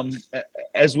 we,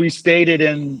 as we stated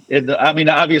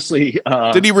obviously.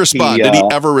 Did he respond? Did he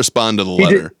ever respond to the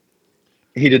letter?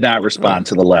 He did not respond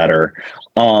to the letter.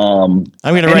 I'm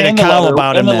going to write a column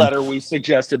about him. In the letter, we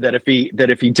suggested that if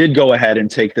he did go ahead and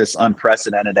take this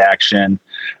unprecedented action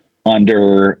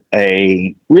under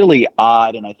a really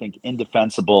odd and I think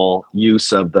indefensible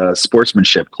use of the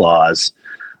sportsmanship clause,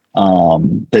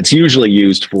 that's usually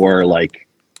used for like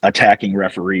attacking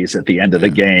referees at the end of the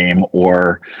game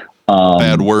or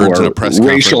bad words in a press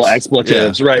conference. Racial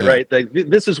expletives. Yeah, right.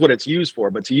 This is what it's used for,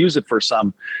 but to use it for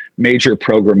some major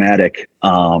programmatic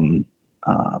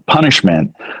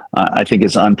punishment, I think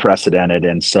is unprecedented.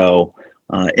 And so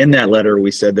in that letter,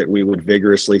 we said that we would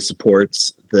vigorously support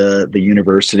the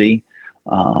university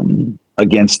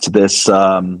against this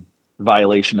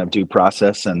violation of due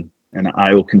process and and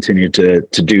I will continue to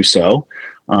do so.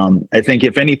 I think,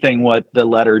 if anything, what the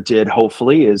letter did,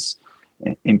 hopefully, is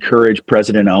encourage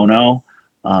President Ono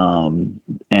and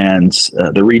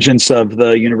the regents of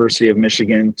the University of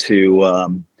Michigan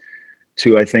to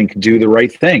I think, do the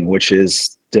right thing, which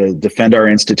is to defend our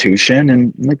institution.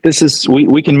 And like, this is,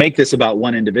 we can make this about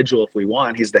one individual if we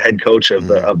want. He's the head coach of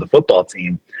the football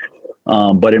team.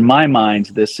 But in my mind,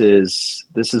 this is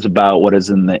about what is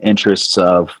in the interests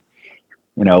of,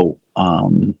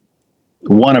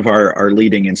 one of our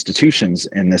leading institutions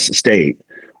in this state,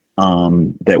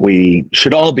 that we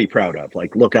should all be proud of.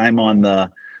 Like, look, I'm on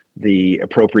the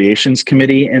Appropriations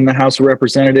Committee in the House of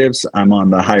Representatives. I'm on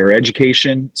the Higher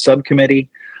Education Subcommittee.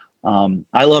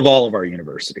 I love all of our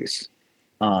universities.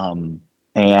 And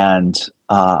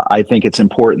I think it's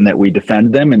important that we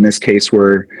defend them. In this case,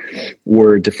 we're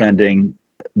defending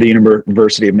the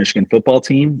University of Michigan football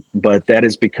team, but that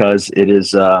is because it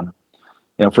is,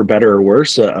 for better or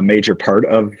worse, a major part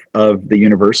of the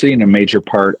university and a major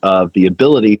part of the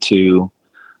ability to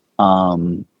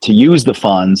use the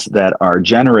funds that are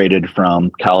generated from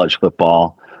college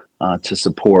football to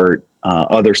support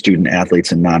other student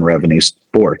athletes in non-revenue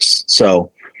sports.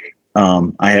 So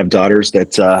I have daughters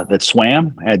that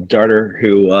swam. I had a daughter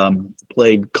who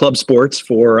played club sports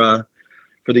for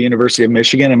the University of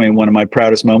Michigan. I mean, one of my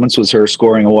proudest moments was her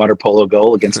scoring a water polo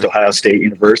goal against Ohio State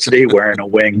University wearing a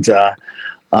winged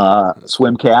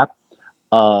swim cap.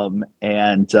 So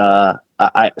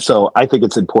I think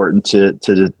it's important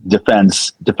to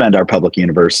defend our public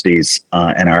universities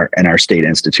and our state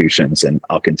institutions, and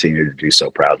I'll continue to do so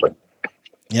proudly.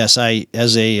 Yes,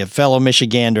 as a fellow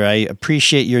Michigander, I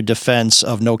appreciate your defense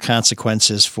of no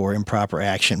consequences for improper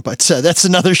action, but that's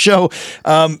another show.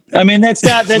 I mean, that's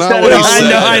not what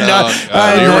I know.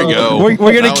 Here we go.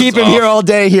 We're going to keep him here all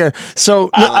day here. So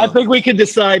I think we can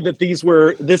decide that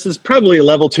this is probably a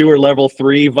level 2 or level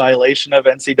 3 violation of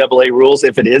NCAA rules.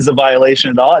 If it is a violation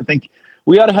at all, I think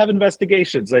we ought to have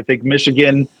investigations. I think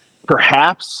Michigan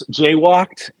perhaps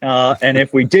jaywalked, and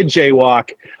if we did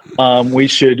jaywalk, we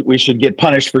should get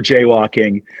punished for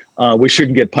jaywalking. We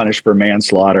shouldn't get punished for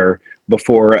manslaughter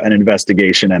before an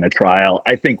investigation and a trial.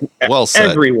 I think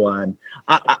everyone.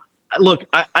 Look,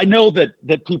 I know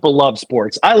that people love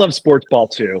sports. I love sports ball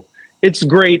too. It's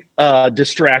great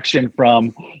distraction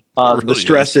from the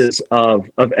stresses of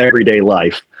everyday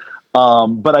life.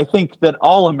 But I think that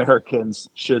all Americans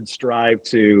should strive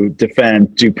to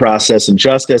defend due process and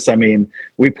justice. I mean,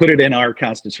 we put it in our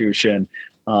Constitution,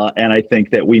 and I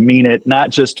think that we mean it not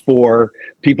just for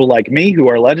people like me who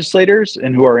are legislators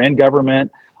and who are in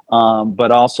government, but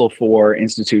also for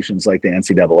institutions like the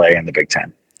NCAA and the Big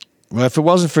Ten. Well, if it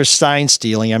wasn't for sign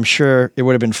stealing, I'm sure it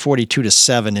would have been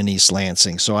 42-7 in East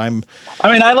Lansing. So I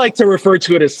like to refer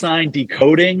to it as sign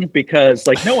decoding, because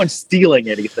no one's stealing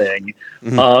anything.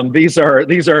 Mm-hmm.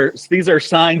 These are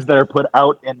signs that are put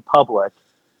out in public.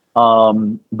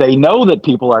 They know that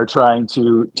people are trying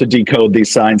to decode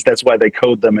these signs. That's why they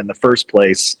code them in the first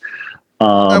place.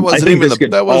 That wasn't even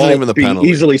the penalty.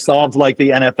 Easily solved like the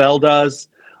NFL does.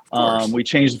 We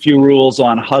changed a few rules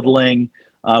on huddling.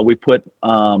 We put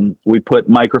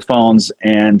microphones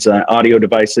and audio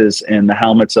devices in the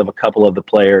helmets of a couple of the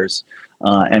players,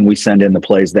 and we send in the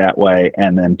plays that way.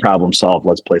 And then problem solved.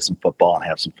 Let's play some football and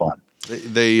have some fun.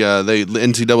 The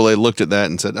NCAA looked at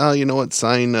that and said, "Oh, you know what?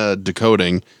 Sign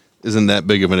decoding isn't that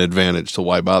big of an advantage. So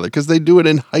why bother?" Because they do it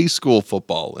in high school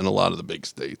football in a lot of the big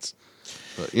states.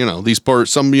 But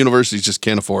some universities just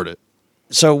can't afford it.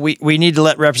 So we need to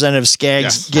let Representative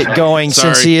Skaggs get going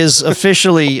since he is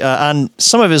officially on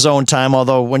some of his own time,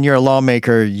 although when you're a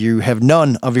lawmaker, you have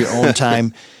none of your own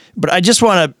time. But I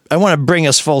want to bring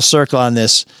us full circle on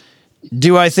this.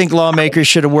 Do I think lawmakers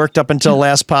should have worked up until the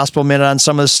last possible minute on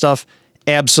some of this stuff?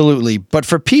 Absolutely. But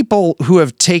for people who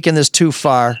have taken this too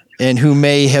far and who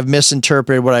may have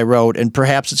misinterpreted what I wrote, and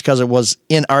perhaps it's because it was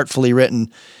inartfully written,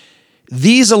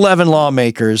 these 11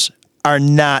 lawmakers are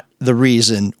not the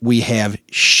reason we have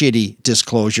shitty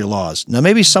disclosure laws. Now,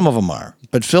 maybe some of them are,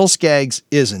 but Phil Skaggs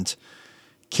isn't.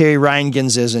 Kerry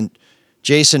Reingans isn't.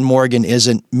 Jason Morgan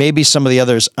isn't. Maybe some of the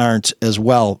others aren't as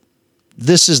well.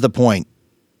 This is the point.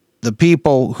 The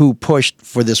people who pushed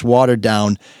for this watered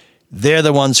down, they're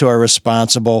the ones who are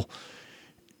responsible.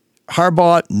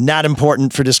 Harbaugh, not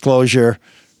important for disclosure.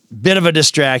 Bit of a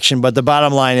distraction, but the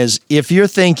bottom line is, if you're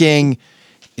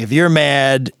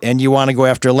mad and you want to go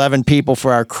after 11 people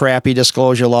for our crappy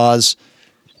disclosure laws,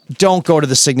 don't go to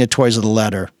the signatories of the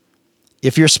letter.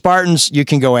 If you're Spartans, you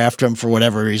can go after them for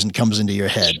whatever reason comes into your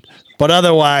head. But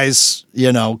otherwise,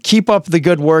 keep up the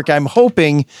good work. I'm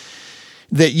hoping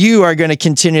that you are going to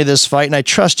continue this fight, and I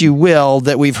trust you will,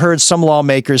 that we've heard some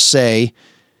lawmakers say,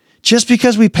 just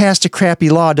because we passed a crappy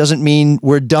law doesn't mean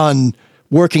we're done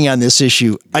working on this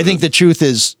issue. I think the truth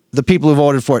is the people who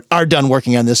voted for it are done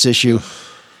working on this issue.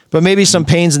 But maybe some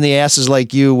pains in the asses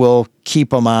like you will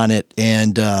keep them on it,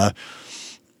 and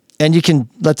you can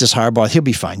let this Harbaugh. He'll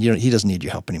be fine. He doesn't need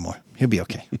your help anymore. He'll be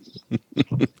okay.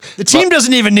 The team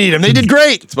doesn't even need him. They did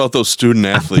great. It's about those student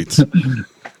athletes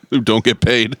who don't get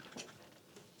paid.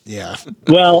 Yeah.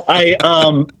 Well, I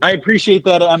appreciate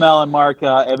that, ML and Mark.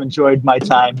 I've enjoyed my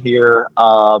time here,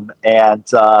 and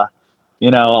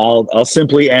I'll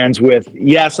simply end with,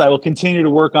 yes, I will continue to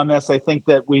work on this. I think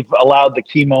that we've allowed the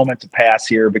key moment to pass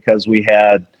here because we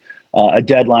had a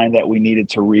deadline that we needed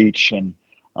to reach. And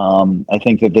I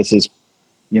think that this is,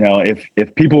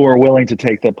 if people were willing to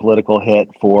take the political hit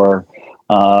for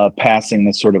passing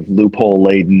this sort of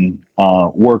loophole-laden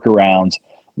workaround,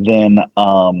 then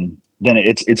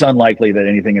it's unlikely that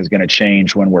anything is going to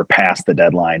change when we're past the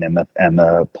deadline and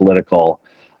the political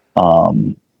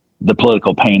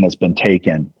pain has been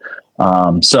taken.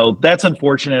 So that's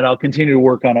unfortunate. I'll continue to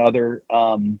work on other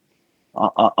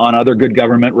good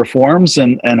government reforms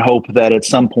and hope that at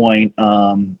some point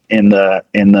in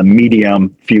the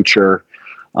medium future,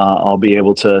 I'll be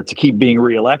able to keep being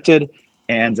reelected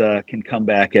and can come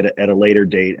back at a later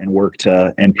date and work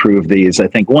to improve these. I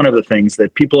think one of the things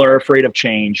that people are afraid of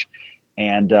change.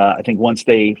 And I think once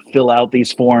they fill out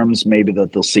these forms, maybe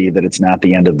that they'll see that it's not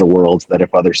the end of the world, that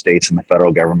if other states and the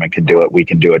federal government can do it, we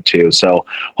can do it too. So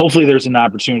hopefully there's an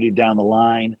opportunity down the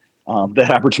line.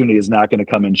 That opportunity is not going to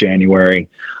come in January.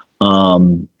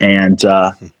 Full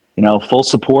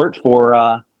support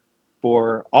for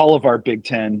all of our Big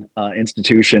Ten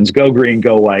institutions. Go green,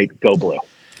 go white, go blue.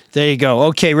 There you go.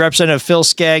 Okay, Representative Phil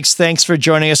Skaggs, thanks for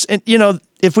joining us. And,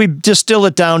 if we distill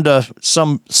it down to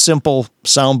some simple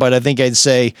soundbite, I think I'd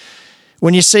say,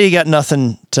 when you say you got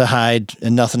nothing to hide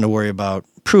and nothing to worry about,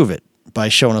 prove it by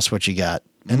showing us what you got,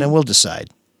 and then we'll decide.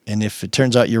 And if it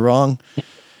turns out you're wrong,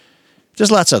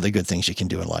 there's lots of other good things you can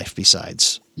do in life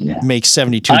besides make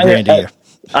 $72,000 a year.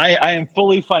 I am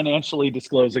fully financially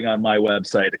disclosing on my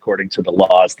website according to the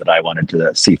laws that I wanted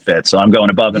to see fit. So I'm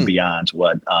going above and beyond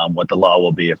what the law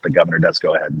will be if the governor does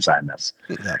go ahead and sign this.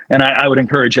 Yeah. And I would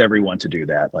encourage everyone to do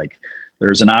that. Like,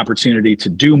 there's an opportunity to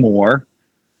do more,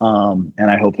 and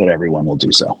I hope that everyone will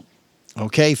do so.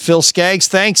 Okay, Phil Skaggs,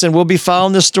 thanks. And we'll be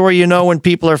following this story. When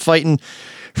people are fighting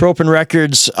for open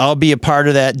records, I'll be a part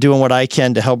of that, doing what I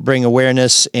can to help bring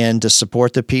awareness and to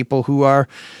support the people who are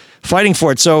fighting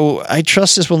for it. So I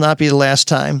trust this will not be the last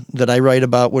time that I write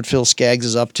about what Phil Skaggs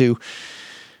is up to,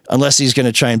 unless he's going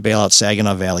to try and bail out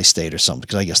Saginaw Valley State or something,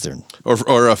 because I guess they're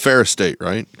or a Ferris State,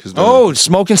 right?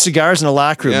 Smoking cigars in the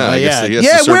locker room.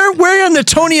 We're on the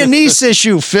Tony Anise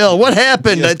issue, Phil. What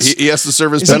happened? He has to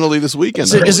serve his penalty this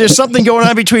weekend. Is there something going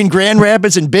on between Grand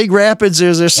Rapids and Big Rapids?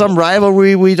 Is there some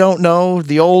rivalry we don't know?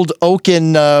 The old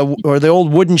oaken or the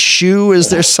old wooden shoe? Is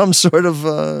there some sort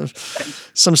of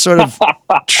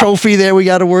trophy there we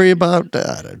got to worry about?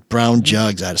 Brown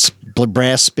jugs,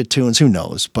 brass spittoons, who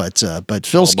knows? But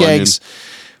Phil Skaggs,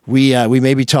 we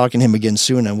may be talking to him again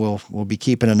soon, and we'll be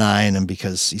keeping an eye on him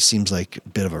because he seems like a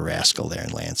bit of a rascal there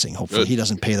in Lansing. Hopefully he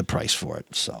doesn't pay the price for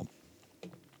it. So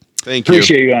thank you.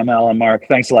 Appreciate you, ML and Mark.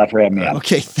 Thanks a lot for having me on.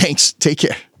 Okay, thanks. Take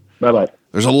care. Bye-bye.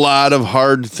 There's a lot of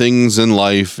hard things in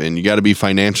life, and you got to be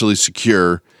financially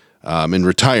secure in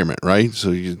retirement, right?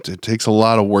 So it takes a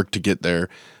lot of work to get there.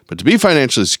 But to be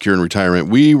financially secure in retirement,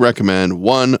 we recommend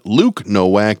one, Luke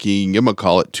Nowacki. Give him a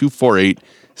call at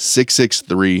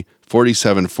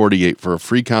 248-663-4748 for a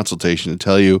free consultation to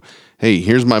tell you, hey,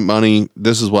 here's my money.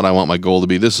 This is what I want my goal to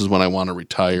be. This is when I want to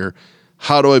retire.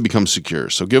 How do I become secure?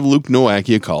 So give Luke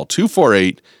Nowacki a call,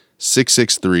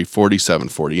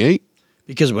 248-663-4748.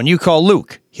 Because when you call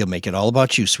Luke, he'll make it all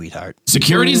about you, sweetheart.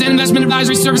 Securities and investment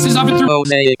advisory services offered through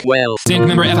Mosaic Wealth. Inc.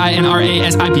 member FINRA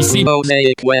SIPC.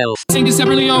 Mosaic Wealth. Inc. is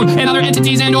separately owned, and other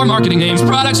entities and or marketing names,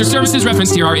 products, or services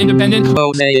referenced here are independent.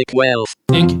 Mosaic Wealth.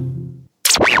 Inc.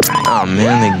 Oh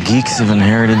man, the geeks have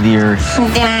inherited the earth.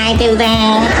 Did I do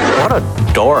that? What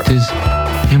a dork. Does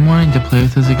him wanting to play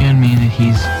with us again mean that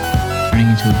he's turning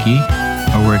into a geek,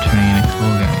 or we're turning into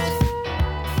cool guys?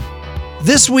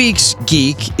 This week's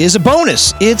geek is a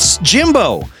bonus. It's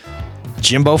Jimbo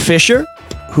Fisher,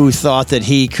 who thought that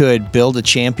he could build a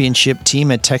championship team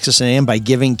at Texas A&M by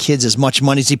giving kids as much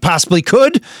money as he possibly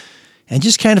could, and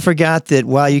just kind of forgot that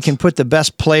while you can put the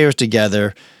best players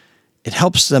together, it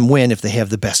helps them win if they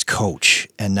have the best coach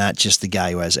and not just the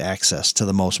guy who has access to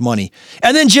the most money.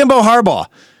 And then Jimbo Harbaugh,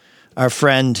 our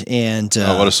friend and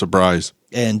what a surprise.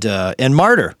 And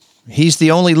martyr. He's the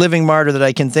only living martyr that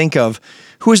I can think of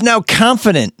who is now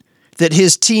confident that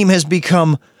his team has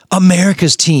become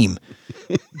America's team.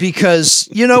 Because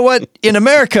you know what? In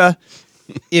America,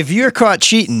 if you're caught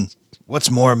cheating, what's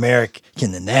more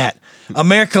American than that?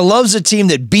 America loves a team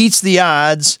that beats the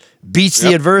odds, beats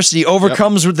the adversity,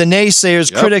 overcomes what the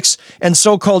naysayers, critics, and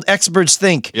so-called experts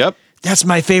think. Yep. That's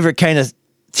my favorite kind of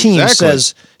team,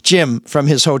 says Jim from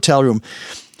his hotel room.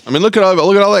 I mean, look at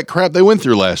all that crap they went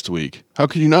through last week. How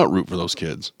could you not root for those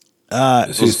kids?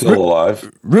 Is he still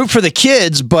alive? Root for the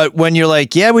kids, but when you're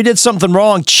like, yeah, we did something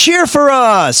wrong, cheer for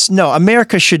us. No,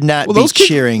 America should not be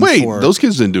cheering for. Those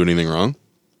kids didn't do anything wrong.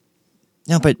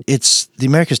 No, but it's the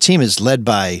America's team is led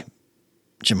by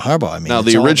Jim Harbaugh. I mean, now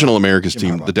the original America's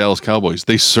team, the Dallas Cowboys,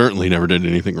 they certainly never did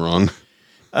anything wrong.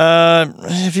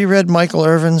 Have you read Michael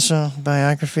Irvin's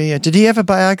biography? Did he have a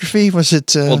biography? Was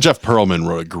it? Well, Jeff Pearlman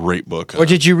wrote a great book. Or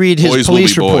did you read his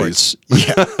police reports?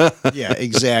 Yeah, yeah,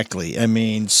 exactly. I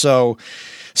mean, so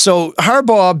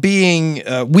Harbaugh being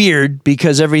weird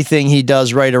because everything he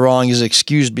does right or wrong is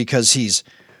excused because he's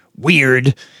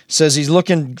weird. Says he's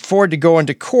looking forward to going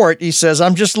to court. He says,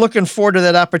 "I'm just looking forward to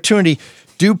that opportunity.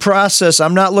 Due process.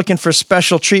 I'm not looking for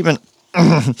special treatment.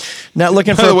 Not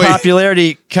looking for a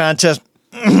popularity contest."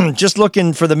 Just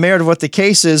looking for the merit of what the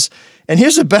case is. And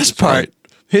here's the best part. Right.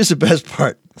 Here's the best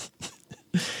part.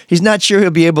 He's not sure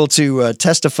he'll be able to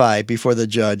testify before the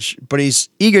judge, but he's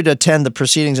eager to attend the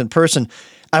proceedings in person.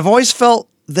 I've always felt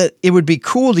that it would be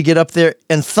cool to get up there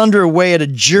and thunder away at a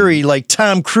jury like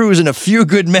Tom Cruise in A Few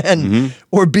Good Men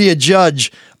or be a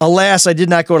judge. Alas, I did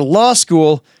not go to law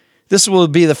school. This will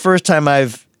be the first time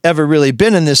I've ever really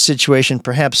been in this situation,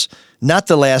 perhaps not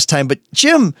the last time. But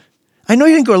Jim, I know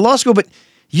you didn't go to law school, but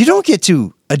you don't get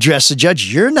to address the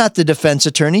judge. You're not the defense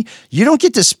attorney. You don't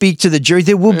get to speak to the jury.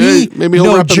 There will be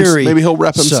no jury. Maybe he'll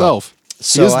rep himself.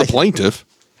 So he is the plaintiff.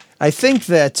 I think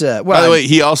that... By the way,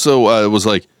 he also was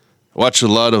like, watched a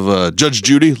lot of Judge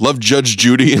Judy, loved Judge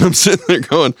Judy, and I'm sitting there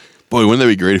going, boy, wouldn't that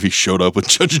be great if he showed up with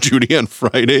Judge Judy on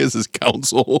Friday as his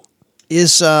counsel?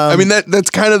 I mean, that's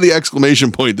kind of the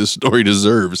exclamation point this story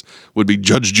deserves, would be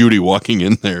Judge Judy walking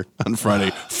in there on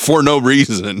Friday for no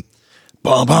reason.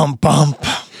 Bum, bum, bum.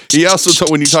 He also,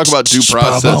 when you talk about due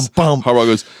process, Harbaugh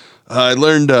goes, I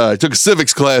took a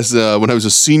civics class when I was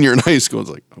a senior in high school. I was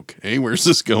like, okay, where's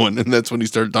this going? And that's when he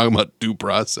started talking about due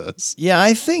process. Yeah,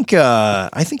 I think I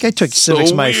took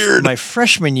civics my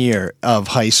freshman year of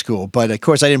high school, but of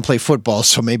course I didn't play football,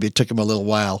 so maybe it took him a little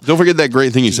while. Don't forget that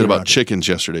great thing he said about chickens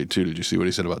yesterday too. Did you see what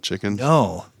he said about chickens?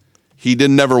 No. He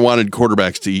never wanted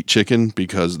quarterbacks to eat chicken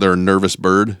because they're a nervous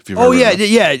bird. If you've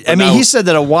yeah. I mean, he said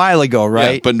that a while ago,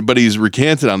 right? Yeah, but he's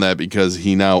recanted on that because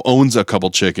he now owns a couple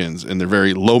chickens and they're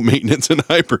very low maintenance and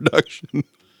high production.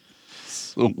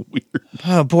 So weird.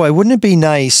 Oh boy, wouldn't it be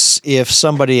nice if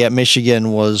somebody at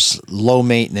Michigan was low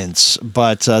maintenance?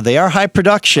 But they are high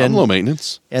production. I'm low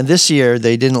maintenance, and this year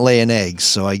they didn't lay an egg,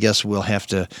 so I guess we'll have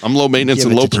to. I'm low maintenance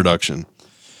and low production.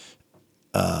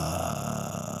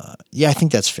 Yeah, I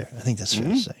think that's fair. I think that's fair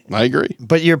to say. I agree.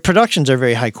 But your productions are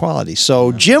very high quality.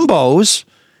 So, Jimbo's,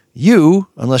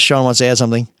 unless Sean wants to add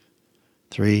something,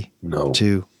 3,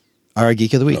 2, our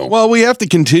Geek of the Week. No. Well, we have to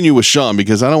continue with Sean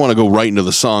because I don't want to go right into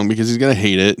the song because he's going to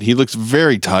hate it. He looks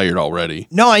very tired already.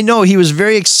 No, I know. He was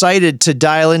very excited to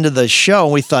dial into the show,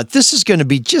 and we thought this is going to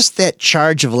be just that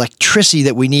charge of electricity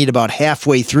that we need about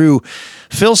halfway through.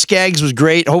 Phil Skaggs was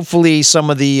great. Hopefully some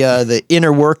of the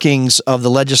inner workings of the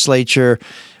legislature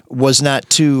was not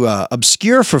too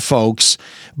obscure for folks.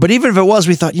 But even if it was,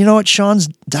 we thought, you know what, Sean's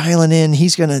dialing in.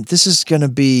 This is going to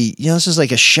be, this is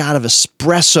like a shot of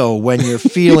espresso when you're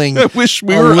feeling I wish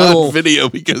we were on video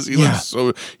because you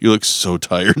look so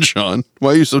tired, Sean.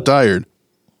 Why are you so tired?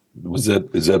 Is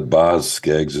that Boz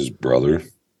Skaggs' brother?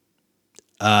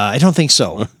 I don't think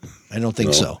so.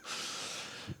 So.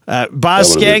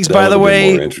 Boz Skaggs, by the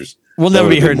way, will never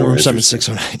be heard in room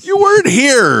 7609. You weren't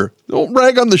here. Don't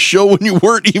rag on the show when you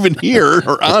weren't even here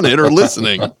or on it or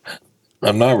listening.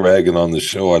 I'm not ragging on the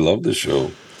show. I love the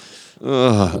show.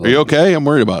 Are you okay? I'm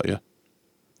worried about you.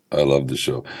 I love the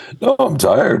show. No, I'm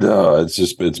tired.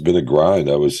 It's been a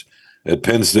grind. I was at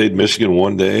Penn State, Michigan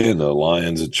one day and the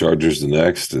Lions and Chargers the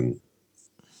next. And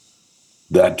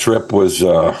that trip was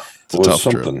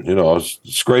something. Trip. I was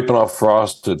scraping off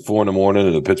frost at 4 a.m.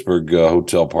 in a Pittsburgh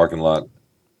hotel parking lot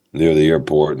near the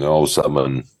airport, and all of a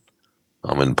sudden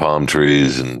I'm in palm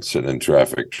trees and sitting in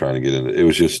traffic trying to get in. It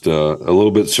was just a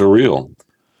little bit surreal,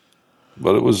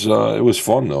 but it was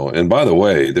fun though. And by the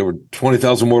way, there were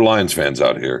 20,000 more Lions fans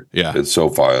out here at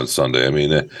SoFi on Sunday. I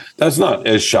mean, that's not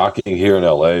as shocking here in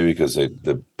LA because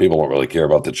the people don't really care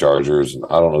about the Chargers, and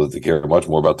I don't know that they care much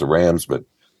more about the Rams, but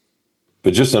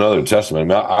just another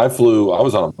testament. I mean, I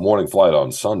was on a morning flight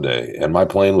on Sunday, and my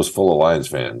plane was full of Lions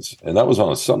fans, and that was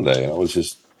on a Sunday. I was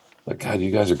just Like, God,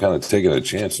 you guys are kind of taking a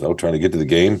chance, trying to get to the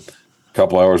game a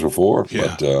couple hours before.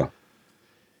 Yeah. But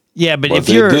but but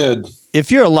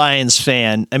if you're a Lions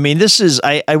fan, I mean, this is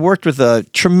I worked with a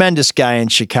tremendous guy in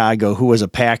Chicago who was a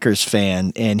Packers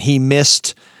fan, and he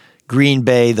missed Green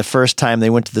Bay the first time they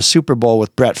went to the Super Bowl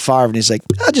with Brett Favre, and he's like,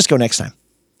 I'll just go next time.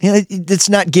 It's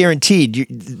not guaranteed.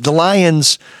 The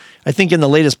Lions, I think in the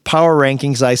latest power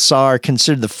rankings I saw, are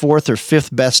considered the 4th or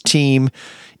 5th best team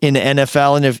in the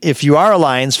NFL. And if you are a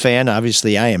Lions fan,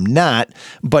 obviously I am not,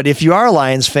 but if you are a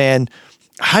Lions fan,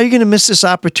 how are you going to miss this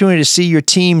opportunity to see your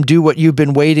team do what you've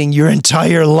been waiting your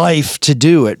entire life to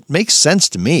do? It makes sense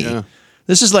to me. Yeah.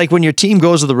 This is like when your team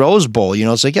goes to the Rose Bowl.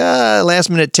 It's like,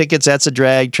 last minute tickets, that's a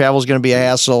drag. Travel's going to be a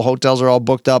hassle. Hotels are all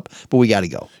booked up, but we got to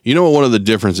go. You know what one of the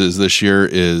differences this year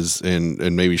is, and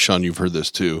maybe, Sean, you've heard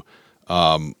this too.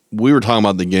 We were talking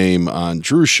about the game on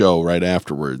Drew's show right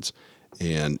afterwards,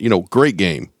 and, great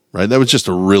game, right? That was just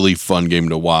a really fun game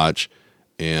to watch.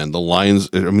 And the Lions,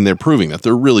 I mean, they're proving that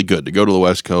they're really good. To go to the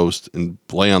West Coast and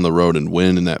play on the road and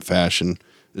win in that fashion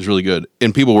is really good.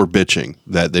 And people were bitching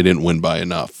that they didn't win by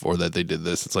enough or that they did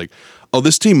this. It's like, oh,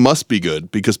 this team must be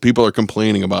good because people are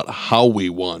complaining about how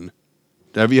we won.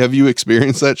 Have you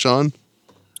experienced that, Sean?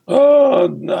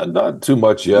 Not too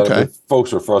much yet. Okay. I mean,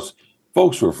 folks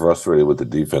were frustrated with the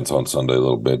defense on Sunday a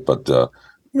little bit, but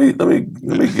let me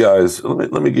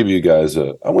give you guys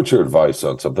I want your advice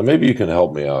on something. Maybe you can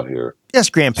help me out here. Yes,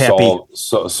 Grandpappy.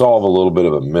 Solve a little bit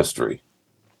of a mystery,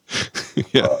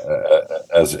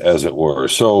 as it were.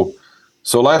 So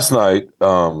last night,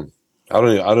 I don't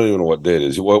even know what day it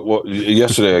is. What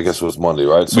yesterday, I guess, was Monday,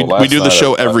 right? So we do the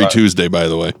show every Tuesday, by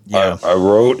the way. Yeah. I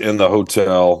wrote in the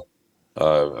hotel.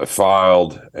 I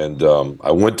filed, and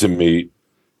I went to meet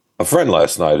a friend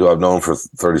last night who I've known for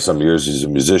 30-some years. He's a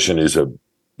musician. He's a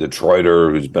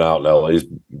Detroiter who's been out in L.A. He's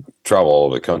traveled all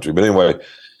over the country. But anyway,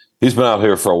 he's been out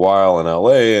here for a while in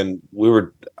L.A. And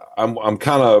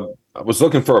I was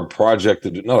looking for a project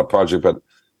not a project, but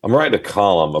I'm writing a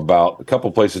column about a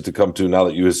couple places to come to now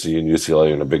that USC and UCLA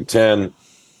are in the Big Ten.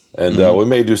 And we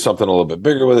may do something a little bit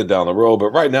bigger with it down the road.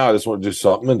 But right now, I just want to do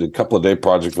something and do a couple of day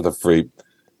project with a free.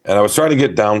 And I was trying to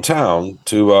get downtown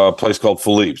to a place called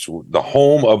Philippe's, the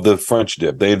home of the French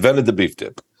dip. They invented the beef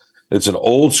dip. It's an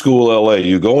old school LA.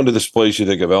 You go into this place, you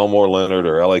think of Elmore Leonard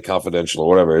or LA Confidential or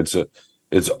whatever.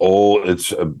 It's old.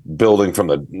 It's a building from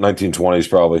the 1920s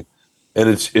probably, and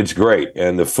it's great.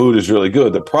 And the food is really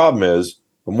good. The problem is,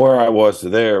 from where I was to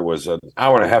there was an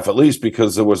hour and a half at least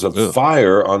because there was a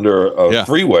fire under a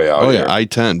freeway out here.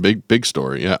 I-10, big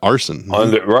story. Yeah, arson.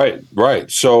 Right.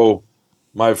 So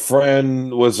my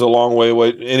friend was a long way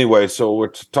away. Anyway, so we're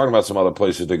talking about some other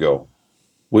places to go.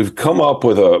 We've come up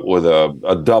with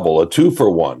a double, a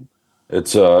 2-for-1.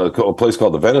 It's a place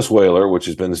called the Venice Whaler, which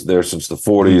has been there since the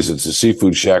 40s. It's a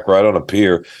seafood shack right on a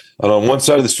pier. And on one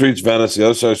side of the street's Venice, the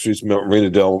other side of the street's Marina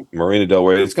Del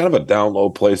Rey. It's kind of a down low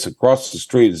place. Across the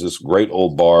street is this great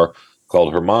old bar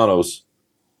called Hermanos,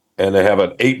 and they have an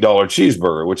 $8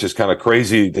 cheeseburger, which is kind of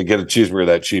crazy to get a cheeseburger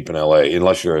that cheap in LA,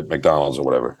 unless you're at McDonald's or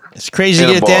whatever. It's crazy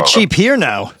to get it that cheap here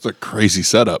now. It's a crazy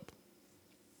setup.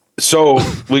 So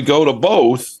we go to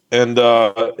both, and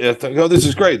I think, this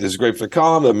is great. This is great for the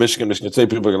column. The Michigan State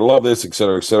people are going to love this, et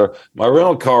cetera, et cetera. My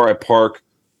rental car, I park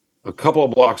a couple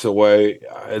of blocks away.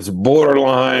 It's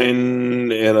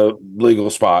borderline in a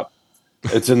legal spot.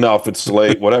 It's enough. It's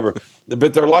late, whatever.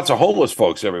 But there are lots of homeless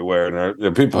folks everywhere, and there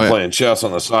are people playing chess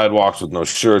on the sidewalks with no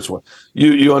shirts.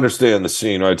 You understand the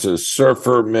scene, right? It's a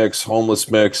surfer mix, homeless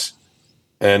mix,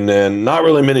 and then not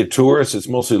really many tourists. It's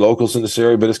mostly locals in this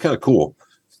area, but it's kind of cool.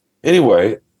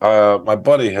 Anyway, my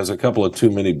buddy has a couple of too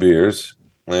many beers,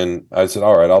 and I said,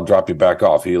 "All right, I'll drop you back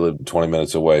off." He lived 20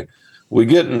 minutes away. We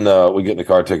get in the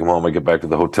car, take him home. I get back to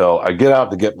the hotel. I get out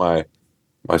to get my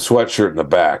sweatshirt in the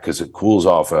back because it cools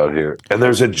off out here, and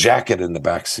there's a jacket in the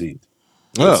back seat.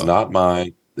 Oh. It's not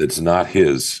mine. It's not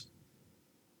his.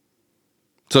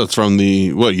 So it's from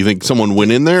what? You think someone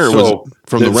went in there, or was it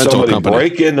from the rental company?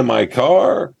 Break into my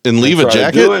car and leave a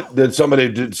jacket? Did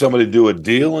somebody do a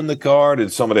deal in the car?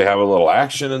 Did somebody have a little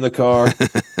action in the car?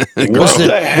 Was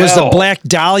the Black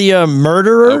Dahlia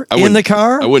murderer in the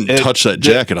car? I wouldn't touch that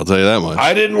jacket. I'll tell you that much.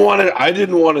 I didn't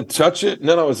want to touch it. And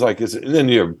then I was like, and then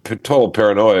you're total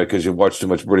paranoia because you watch too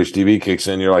much British TV kicks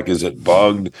in. You're like, is it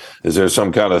bugged? Is there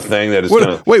some kind of thing that is going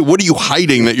to... Wait, what are you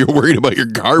hiding that you're worried about your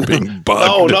car being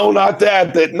bugged? No, not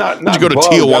that. Not Did you go to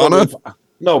Tijuana?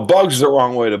 No, bugs is the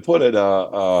wrong way to put it.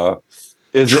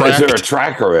 Is there a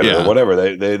tracker in it or whatever?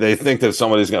 They think that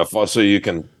somebody's going to fall, so you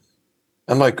can.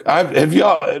 I'm like, have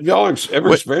y'all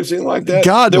ever experienced anything like that?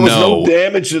 God, there was no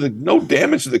damage to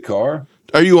the car.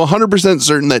 Are you 100%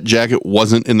 certain that jacket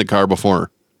wasn't in the car before?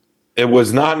 It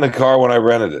was not in the car when I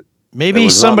rented it. Maybe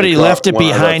somebody left it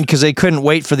behind because they couldn't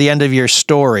wait for the end of your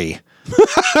story.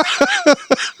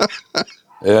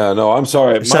 Yeah, no, I'm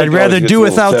sorry. So I'd rather do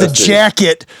without the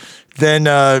jacket than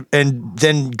and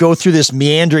then go through this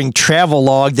meandering travel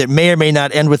log that may or may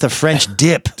not end with a French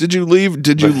dip. Did you leave?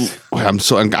 I'm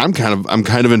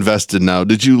kind of invested now.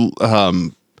 Did you?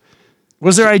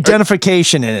 Was there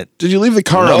identification in it? Did you leave the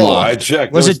car No, unlocked? I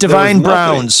checked. Was it Divine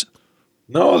Brown's?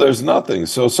 No, there's nothing.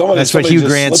 So somebody That's what Hugh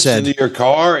Grant slips said. into your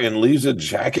car and leaves a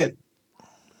jacket.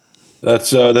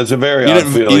 That's a very odd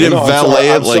feeling. You didn't valet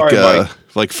it Mike.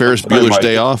 like Ferris Bueller's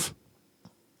Day Off?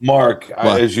 Mark,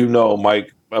 as you know,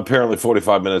 Mike, apparently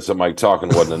 45 minutes of Mike talking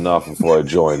wasn't enough before I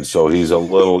joined. So he gets a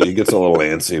little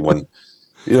antsy when,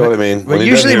 you know what I mean? But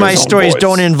usually my stories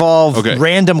don't involve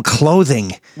random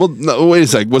clothing. Well, no, wait a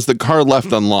sec. Was the car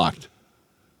left unlocked?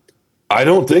 I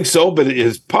don't think so, but it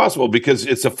is possible because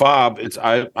it's a fob.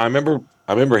 I remember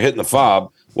hitting the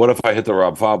fob. What if I hit the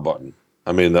Rob fob button?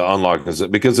 I mean, the unlock is it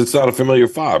because it's not a familiar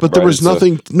fob. But there was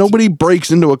nothing. Nobody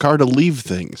breaks into a car to leave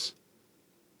things.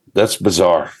 That's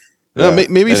bizarre. Yeah,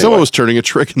 maybe someone was turning a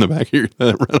trick in the back of your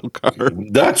rental car.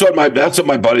 That's what my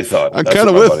buddy thought. I'm kind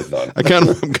of.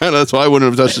 That's why I wouldn't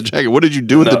have touched the jacket. What did you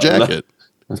do with the jacket?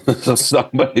 So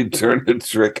somebody turned a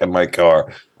trick in my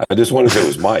car. I just wondered if it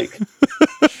was Mike.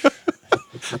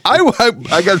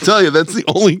 I got to tell you, that's the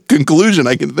only conclusion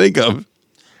I can think of.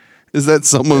 Is that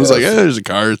someone was like, there's a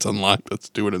car, it's unlocked, let's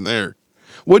do it in there.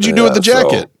 What'd you do with the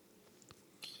jacket?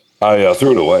 So I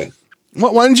threw it away.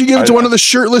 Why didn't you give it to one of the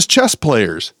shirtless chess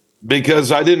players?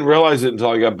 Because I didn't realize it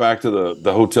until I got back to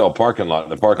the hotel parking lot,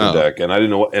 the parking deck, and I didn't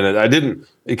know. And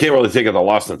you can't really take it to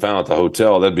lost and found at the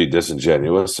hotel. That'd be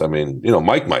disingenuous. I mean,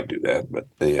 Mike might do that, but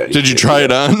yeah. Did you try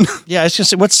it on? Yeah, I was just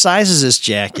say, what size is this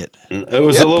jacket? It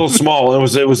was a little small. It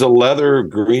was a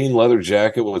green leather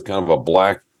jacket with kind of a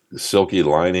black silky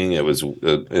lining. It was,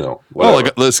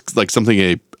 like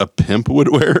something a pimp would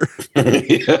wear.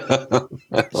 Yeah.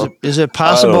 Is it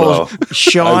possible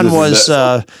Sean was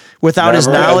without his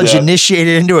knowledge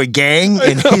initiated into a gang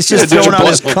and he's just throwing out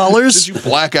his colors? Did you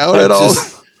black out at all?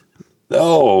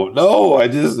 No.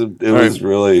 It was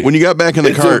really. When you got back in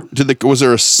the car, was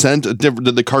there a scent? Did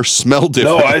the car smell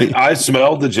different? No, I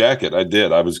smelled the jacket. I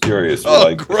did. I was curious.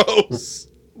 Oh, gross.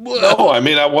 No, I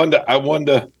mean, I wanted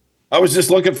to. I was just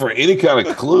looking for any kind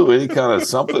of clue, any kind of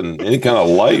something, any kind of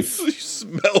life. You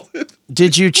smell it.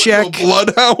 Did you check? Like a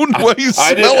bloodhound? Why are you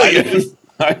smelling it?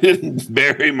 I didn't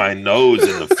bury my nose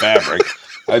in the fabric.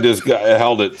 I just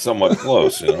held it somewhat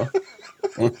close,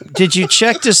 Did you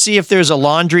check to see if there's a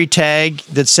laundry tag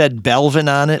that said Belvin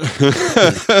on it?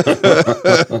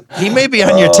 He may be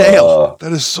on your tail.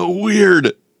 That is so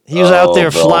weird. He was out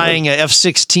there flying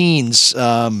F-16s,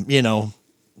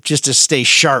 just to stay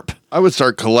sharp. I would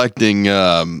start collecting,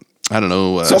 I don't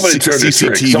know. Somebody turned a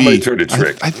trick. Somebody turned a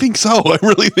trick. I think so. I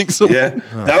really think so. Yeah,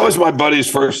 that was my buddy's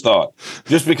first thought.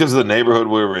 Just because of the neighborhood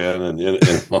we were in.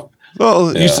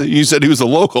 Well, yeah. you said he was a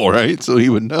local, right? So he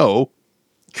would know.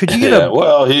 Could you get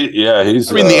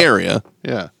he's. I mean, the area.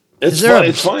 Yeah.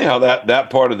 It's funny how that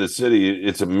part of the city,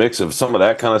 it's a mix of some of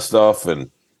that kind of stuff. And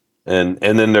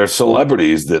then there's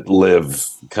celebrities that live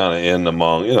kind of in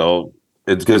among,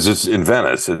 it's because it's in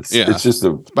Venice. It's just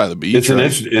by the beach. It's an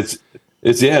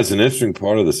interesting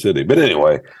part of the city. But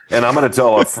anyway, and I'm going to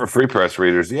tell our free press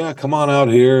readers, come on out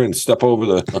here and step over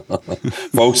the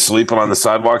folks sleeping on the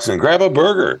sidewalks and grab a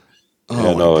burger.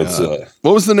 It's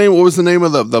what was the name? What was the name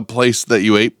of the place that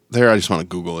you ate there? I just want to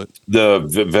Google it.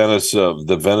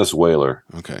 The Venice Whaler.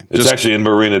 Okay, it's actually in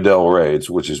Marina del Rey,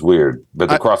 which is weird,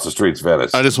 but across the street's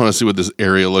Venice. I just want to see what this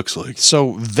area looks like.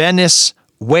 So Venice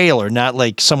Whaler, not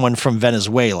like someone from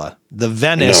Venezuela. The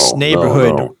Venice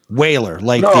neighborhood whaler,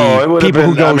 like the people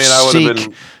who go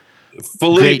seek.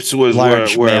 Philippe's was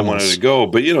where I wanted to go,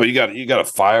 but you got a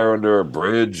fire under a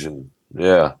bridge, and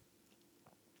yeah.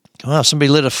 Well, if somebody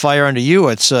lit a fire under you,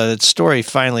 it's story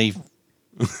finally.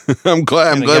 I'm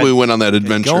glad we went on that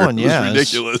adventure. Going, it was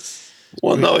ridiculous.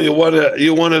 Well, no, you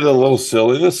wanted a little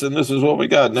silliness, and this is what we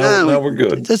got. Now we're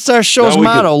good. That's our show's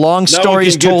motto: long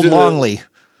stories told longly.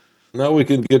 Now we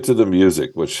can get to the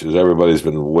music, which is everybody's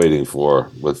been waiting for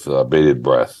with bated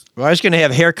breath. Well, I was going to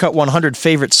have haircut 100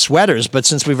 favorite sweaters, but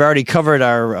since we've already covered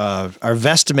our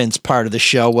vestments part of the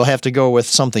show, we'll have to go with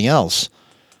something else.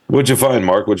 What'd you find,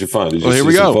 Mark? What'd you find? Did you here see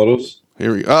we some go. photos?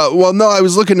 Here we go. Well, no, I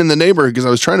was looking in the neighborhood because I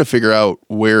was trying to figure out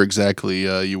where exactly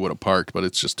you would have parked, but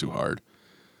it's just too hard.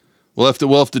 We'll have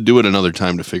to do it another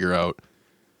time to figure out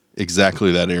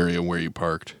exactly that area where you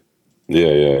parked.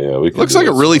 Yeah. Looks like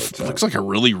a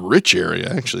really rich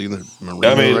area, actually.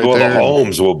 The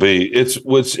homes will be. It's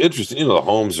what's interesting. The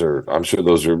homes are. I'm sure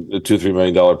those are $2-3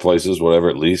 million places, whatever,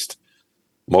 at least.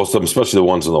 most of them, especially the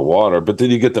ones in the water. But then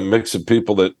you get the mix of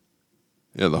people that.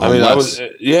 Yeah, the I mean,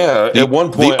 at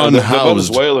one point, the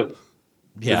unhoused. The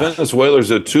Venezuela's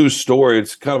a 2-story.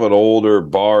 It's kind of an older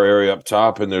bar area up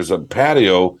top, and there's a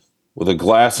patio with a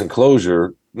glass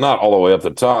enclosure, not all the way up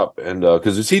the top, and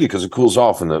because it's heated, because it cools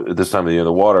off at this time of the year,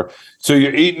 the water. So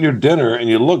you're eating your dinner, and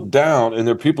you look down, and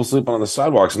there are people sleeping on the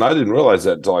sidewalks, and I didn't realize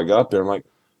that until I got there. I'm like,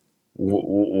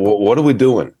 what are we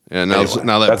doing? Yeah, now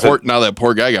that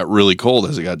poor guy got really cold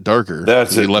as it got darker.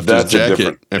 He left his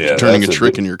jacket after turning a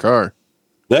trick in your car.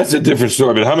 That's a different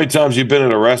story. But how many times you've been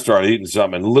in a restaurant eating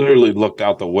something and literally looked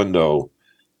out the window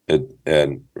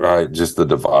and right, just the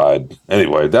divide.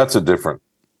 Anyway, that's a different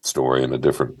story and a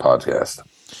different podcast.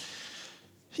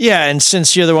 Yeah, and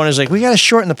since you're the one who's like, we got to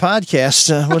shorten the podcast,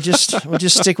 we'll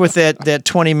just stick with that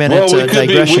 20-minute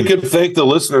digression. We could thank the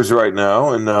listeners right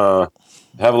now and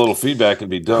have a little feedback and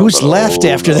be done. Who's left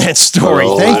after that story?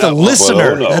 Thank the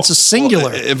listener. That's a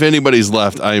singular. Well, if anybody's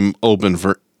left, I'm open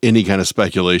for any kind of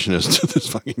speculation as to this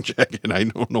fucking jacket. I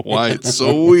don't know why it's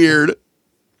so weird.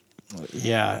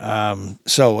 Yeah.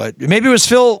 So maybe it was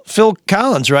Phil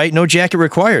Collins, right? No jacket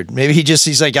required. Maybe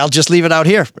he's like, I'll just leave it out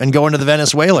here and go into the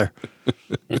Venezuela.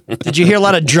 Did you hear a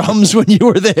lot of drums when you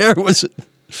were there? Was it?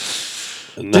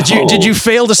 No. Did you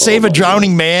fail to save a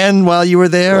drowning man while you were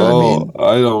there? Oh,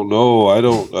 I don't know.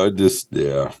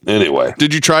 Yeah. Anyway.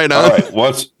 Did you try it on? All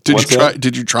right.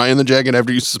 Did you try in the jacket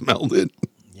after you smelled it?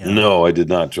 Yeah. No, I did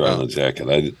not try on the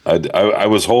jacket. I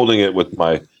was holding it with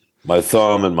my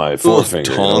thumb and my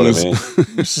forefinger. Tongs. You know what I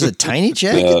mean? This is a tiny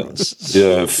jacket.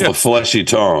 Fleshy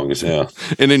tongs. Yeah.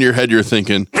 And in your head, you're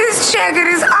thinking, this jacket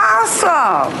is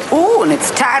awesome. Ooh, and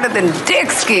it's tighter than dick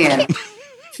skin.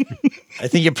 I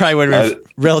think it probably would have been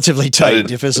relatively tight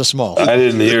if it's a small. I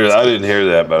didn't hear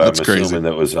that, but That's I'm crazy. assuming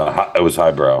that it was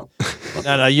highbrow.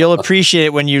 No, you'll appreciate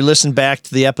it when you listen back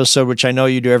to the episode, which I know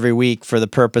you do every week for the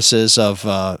purposes of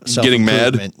getting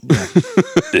mad.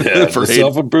 Yeah, for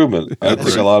self-improvement. I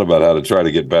think a lot about how to try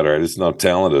to get better. I'm just not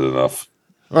talented enough.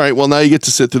 All right, well, now you get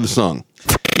to sit through the song.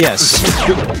 Yes.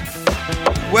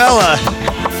 Well,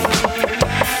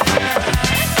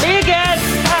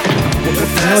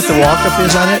 you know what the walk-up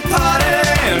is on it? Do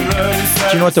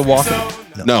you know what the walk-up?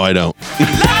 No, I don't.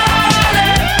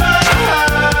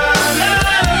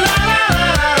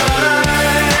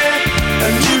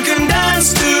 And you can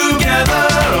dance together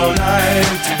all night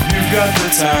if you've got the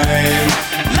time.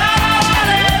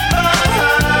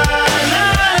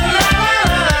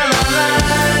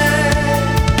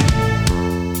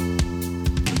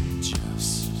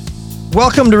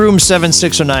 Welcome to Room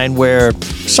 7609, where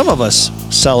some of us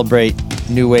celebrate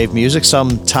new wave music,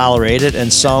 some tolerate it,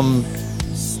 and some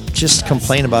just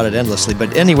complain about it endlessly.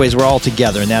 But anyways, we're all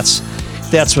together, and that's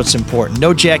what's important.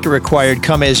 No jacket required.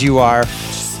 Come as you are,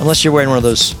 unless you're wearing one of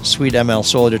those sweet ML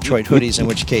Soul Detroit hoodies, in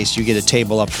which case you get a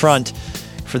table up front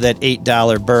for that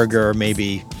 $8 burger, or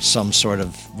maybe some sort of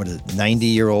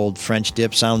 90-year-old French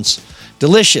dip. Sounds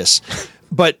delicious.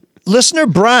 But listener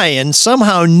Brian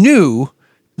somehow knew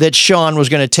that Sean was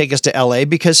going to take us to LA,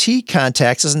 because he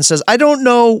contacts us and says, I don't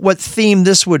know what theme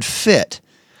this would fit,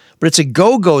 but it's a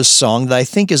Go-Go's song that I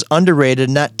think is underrated,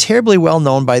 not terribly well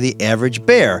known by the average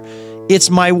bear. It's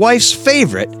my wife's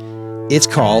favorite. It's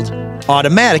called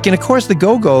Automatic. And of course, the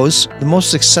Go-Go's, the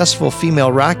most successful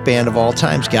female rock band of all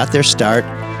times, got their start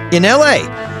in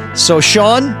LA. So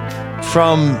Sean,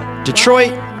 from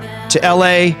Detroit to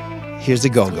LA, here's the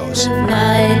Go-Go's.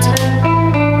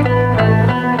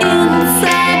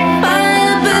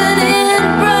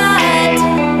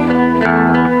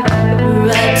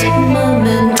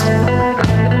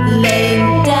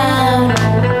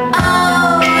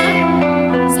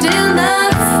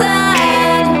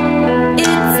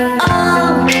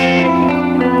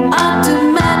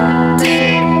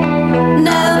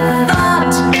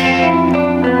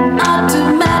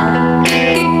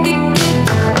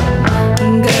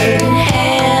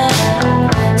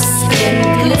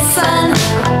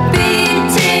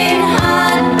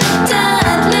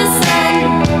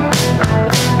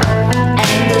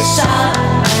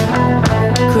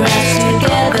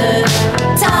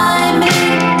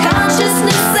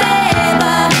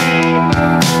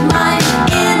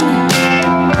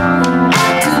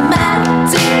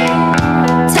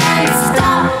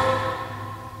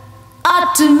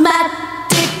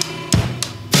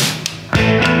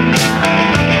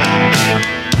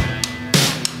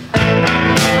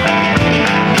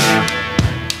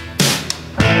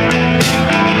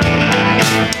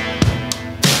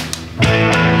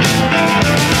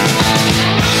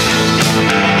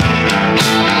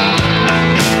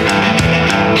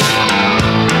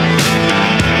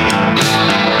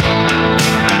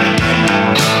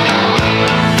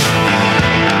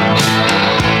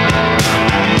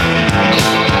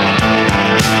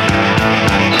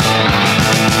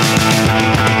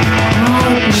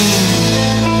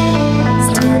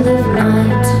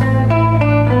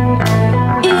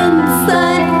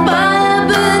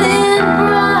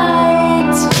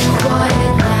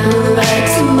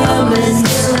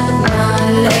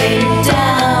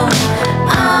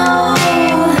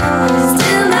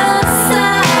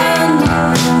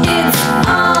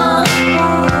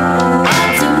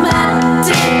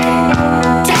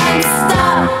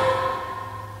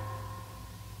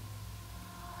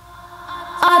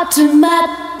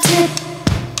 Automatic.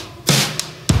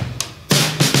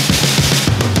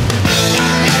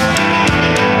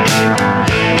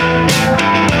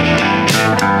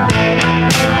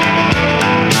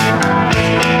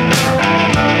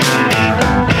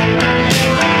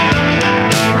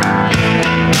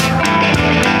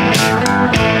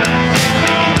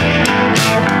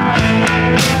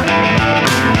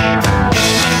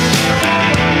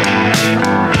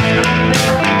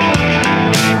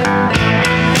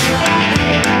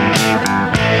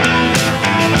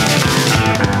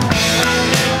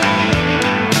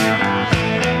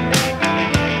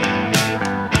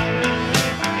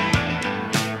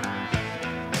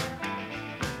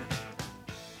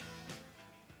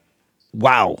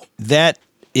 Wow, that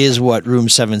is what Room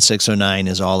 7609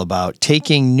 is all about.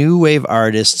 Taking new wave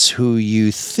artists who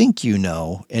you think you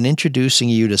know and introducing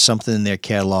you to something in their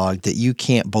catalog that you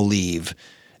can't believe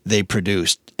they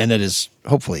produced. And that is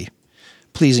hopefully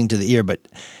pleasing to the ear. But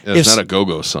Yeah, it's not a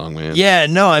go-go song, man. Yeah,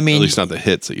 no, I mean, at least not the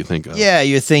hits that you think of. Yeah,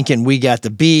 you're thinking we got the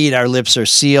beat, our lips are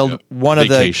sealed. Yep. One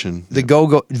Vacation. of the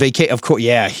go-go vacation, of course,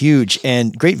 yeah, huge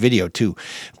and great video too.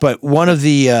 But one of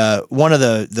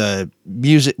the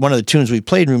music, one of the tunes we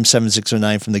played in Room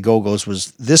 7609 from the Go-Go's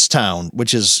was "This Town,"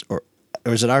 which is or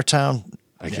is it Our Town?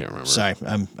 I can't remember. Sorry,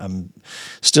 I'm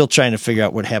still trying to figure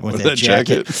out what happened with that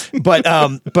jacket.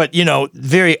 but you know,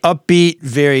 very upbeat,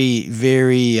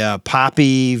 very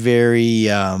poppy, very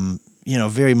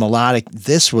very melodic.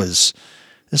 This was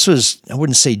I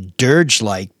wouldn't say dirge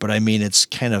like, but I mean it's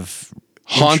kind of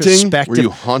haunting. Were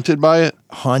you haunted by it?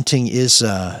 Haunting is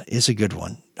a good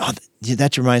one. Oh,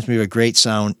 that reminds me of a great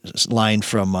line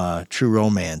from True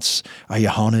Romance. Are you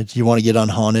haunted? You want to get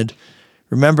unhaunted?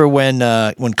 Remember when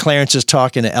Clarence is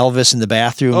talking to Elvis in the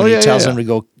bathroom and he tells him to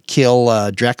go kill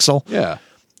Drexel? Yeah.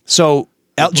 So,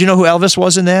 do you know who Elvis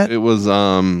was in that? It was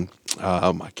oh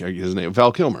my God, his name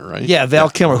Val Kilmer, right? Yeah, Val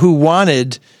Kilmer, who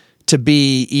wanted to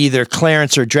be either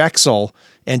Clarence or Drexel,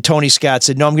 and Tony Scott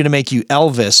said, "No, I'm going to make you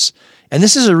Elvis." And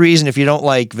this is a reason, if you don't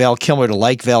like Val Kilmer, to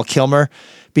like Val Kilmer,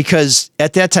 because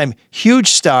at that time, huge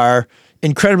star,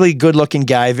 incredibly good-looking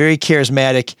guy, very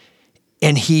charismatic.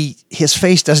 And his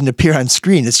face doesn't appear on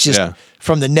screen. It's just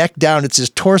from the neck down. It's his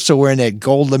torso wearing that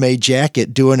gold lame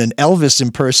jacket, doing an Elvis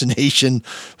impersonation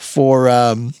for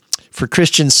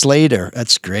Christian Slater.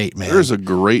 That's great, man. There's a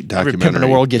great documentary. Every pimp in the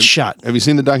world gets shot. Have you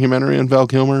seen the documentary on Val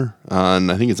Kilmer? I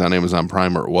think it's on Amazon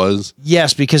Prime, or it was.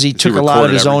 Yes, because he took a lot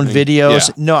of his own videos.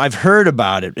 Yeah. No, I've heard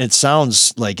about it. It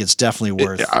sounds like it's definitely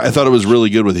worth. I thought it was really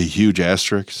good with a huge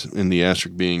asterisk, and the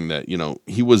asterisk being that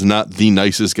he was not the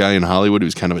nicest guy in Hollywood. He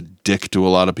was kind of a dick to a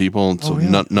lot of people, and so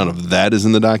really? none of that is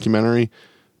in the documentary.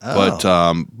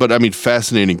 Oh. But I mean,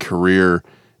 fascinating career.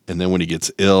 And then when he gets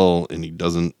ill and he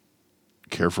doesn't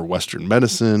care for Western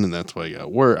medicine, and that's why he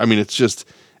got work. I mean, it's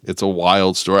a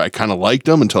wild story. I kind of liked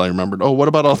him until I remembered, what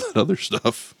about all that other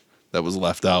stuff that was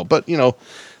left out? But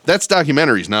that's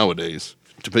documentaries nowadays.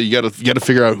 But you got to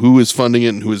figure out who is funding it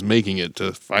and who is making it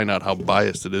to find out how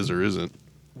biased it is or isn't.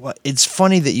 Well, it's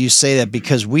funny that you say that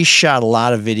because we shot a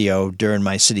lot of video during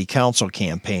my city council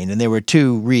campaign, and there were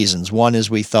two reasons. One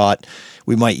is we thought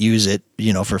we might use it,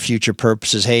 for future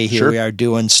purposes. Hey, here we are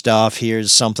doing stuff.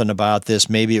 Here's something about this.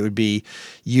 Maybe it would be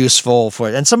useful for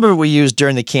it. And some of it we used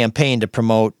during the campaign to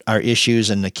promote our issues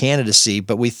and the candidacy.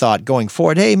 But we thought going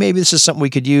forward, hey, maybe this is something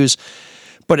we could use.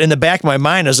 But in the back of my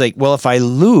mind, I was like, well, if I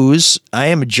lose, I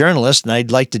am a journalist and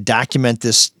I'd like to document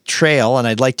this trail and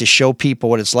I'd like to show people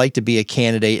what it's like to be a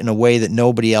candidate in a way that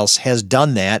nobody else has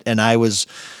done that. And I was,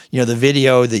 the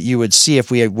video that you would see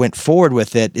if we went forward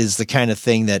with it is the kind of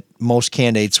thing that most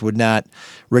candidates would not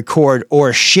record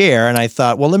or share. And I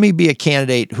thought, well, let me be a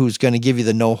candidate who's going to give you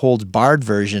the no holds barred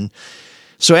version.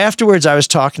 So afterwards, I was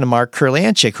talking to Marc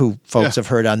Kurlanchik, who folks have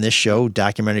heard on this show,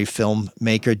 documentary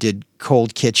filmmaker, did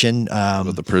Cold Kitchen.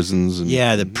 With the prisons. And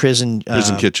the prison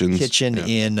kitchens. Kitchen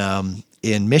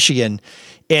in Michigan.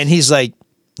 And he's like,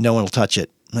 no one will touch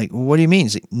it. I'm like, what do you mean?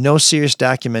 He's like, no serious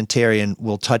documentarian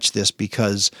will touch this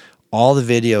because all the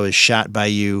video is shot by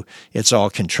you. It's all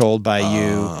controlled by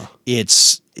you.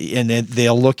 And then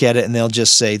they'll look at it and they'll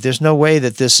just say, there's no way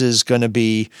that this is going to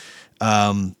be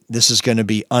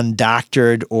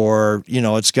undoctored or,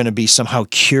 it's going to be somehow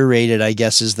curated, I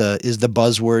guess is the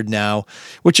buzzword now,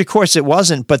 which of course it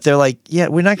wasn't, but they're like, yeah,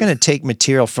 we're not going to take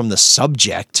material from the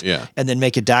subject and then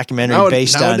make a documentary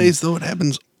based on. Nowadays, though, it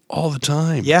happens all the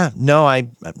time. Yeah, no,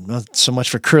 I'm not so much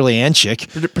for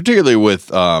Kurlanchik. Particularly with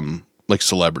like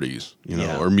celebrities,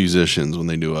 or musicians when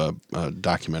they do a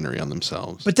documentary on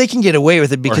themselves. But they can get away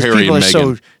with it because people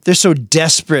are they're so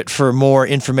desperate for more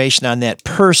information on that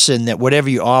person that whatever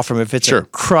you offer them, if it's a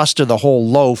crust or the whole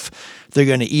loaf, they're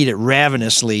going to eat it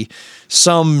ravenously.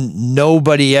 Some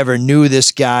nobody ever knew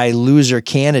this guy, loser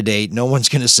candidate. No one's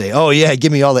going to say, "Oh yeah,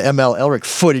 give me all the ML Elric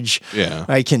footage." Yeah,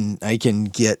 I can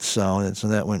get. So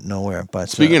that went nowhere. But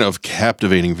speaking of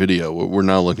captivating video, we're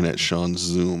now looking at Sean's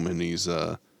Zoom, and he's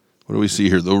what do we see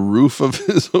here? The roof of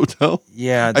his hotel.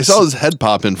 Yeah, I saw his head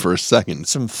pop in for a second.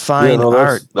 Some fine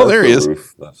art. Oh, there he is.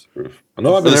 That's the roof.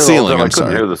 No, I've been the here ceiling. all I'm the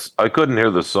time. sorry. I couldn't hear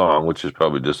the song, which is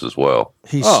probably just as well.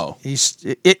 It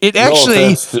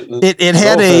actually it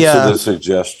had no a to the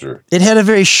suggester. It had a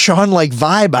very Sean-like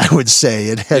vibe, I would say.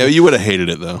 It had, yeah, you would have hated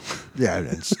it though. Yeah,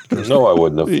 no, I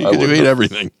wouldn't have. You hate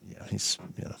everything. Yeah, he's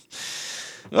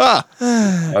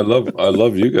I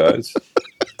love you guys.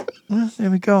 Well,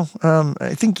 there we go.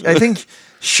 I think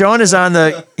Sean is on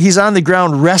the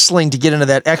ground wrestling to get into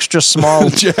that extra small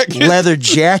leather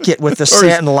jacket with the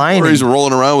satin lining. Or he's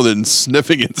rolling around with it and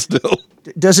sniffing it still.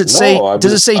 Does it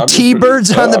say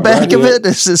T-Birds on the back of it?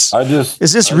 Is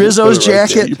this Rizzo's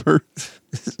jacket?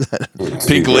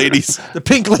 Pink ladies. The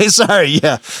pink ladies. Sorry,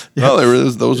 yeah. Oh,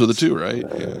 those were the two, right?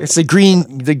 Yeah. It's the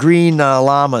green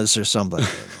llamas or something.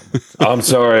 I'm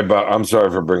sorry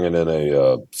for bringing in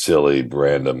a silly,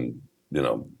 random,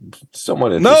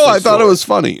 somewhat interesting. No, I thought it was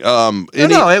funny.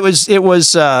 It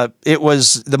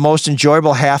was the most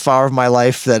enjoyable half hour of my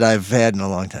life that I've had in a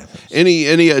long time. Any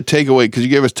takeaway? Because you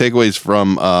gave us takeaways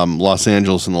from Los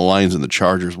Angeles and the Lions and the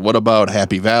Chargers. What about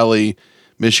Happy Valley,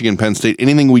 Michigan, Penn State?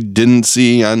 Anything we didn't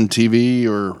see on TV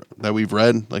or that we've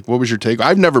read? Like, what was your take?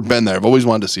 I've never been there. I've always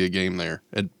wanted to see a game there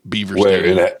at Beaver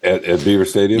Stadium. At Beaver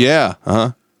Stadium?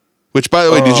 Yeah. Which, by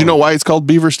the way, did you know why it's called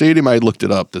Beaver Stadium? I looked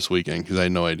it up this weekend because I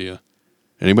had no idea.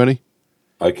 Anybody?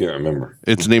 I can't remember.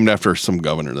 It's named after some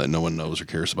governor that no one knows or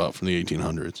cares about from the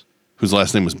 1800s, whose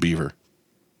last name was Beaver.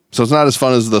 So it's not as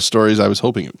fun as the stories I was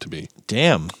hoping it to be.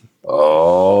 Damn.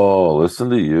 Oh, listen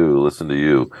to you.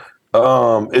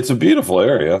 It's a beautiful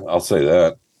area. I'll say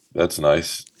that. That's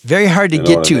nice. Very hard to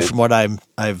get to from what I've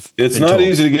It's been not told.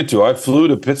 easy to get to. I flew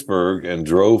to Pittsburgh and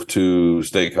drove to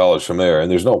State College from there,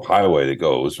 and there's no highway that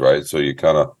goes, right? So you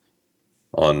kind of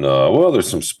on there's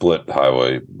some split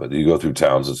highway, but you go through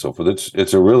towns and so forth.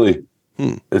 It's a really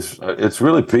it's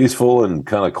really peaceful and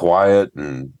kind of quiet,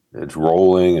 and it's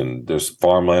rolling, and there's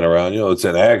farmland around. It's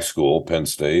an ag school, Penn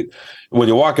State. When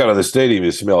you walk out of the stadium,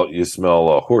 you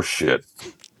smell horse shit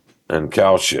and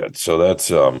cow shit. So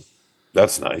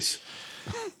that's nice.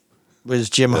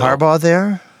 Was Jim Harbaugh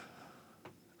there?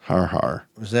 Har.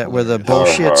 Was that where the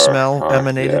bullshit smell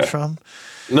emanated from?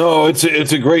 No, it's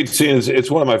a great scene.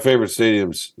 It's one of my favorite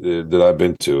stadiums that I've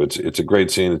been to. It's a great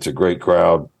scene. It's a great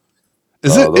crowd.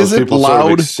 Is it people loud?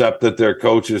 Sort of accept that their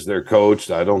coach is their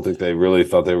coach. I don't think they really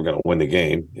thought they were going to win the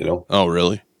game. Oh,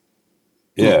 really?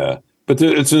 Yeah, but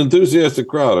it's an enthusiastic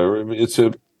crowd. I mean,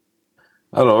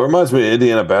 I don't know. It reminds me of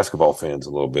Indiana basketball fans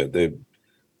a little bit. They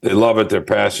love it. They're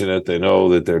passionate. They know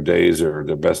that their days are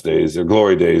their best days. Their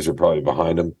glory days are probably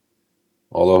behind them.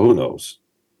 Although, who knows?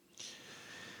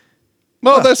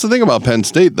 Well, that's the thing about Penn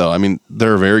State, though. I mean,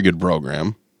 they're a very good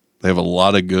program. They have a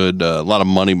lot of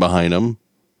money behind them,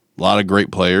 a lot of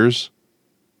great players,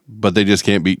 but they just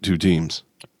can't beat two teams.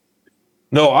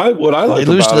 No, what I like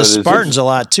they lose about to the it is Spartans a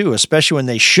lot too, especially when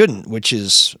they shouldn't, which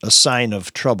is a sign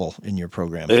of trouble in your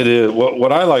program. It is.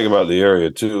 What I like about the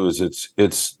area too is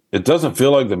it doesn't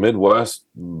feel like the Midwest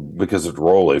because it's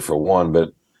rolly for one,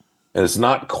 but it's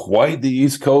not quite the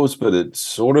East Coast, but it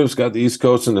sort of's got the East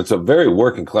Coast, and it's a very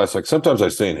working class. Like sometimes I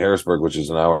stay in Harrisburg, which is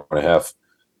an hour and a half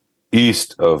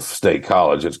east of State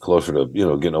College. It's closer to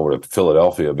getting over to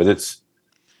Philadelphia, but it's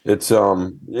the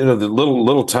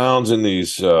little towns in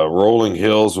these rolling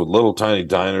hills with little tiny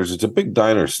diners. It's a big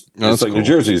diner. It's like cool. New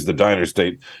Jersey is the diner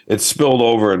state. It's spilled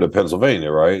over into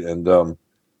Pennsylvania, right? And I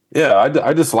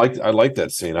like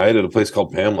that scene. I ate at a place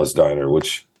called Pamela's Diner,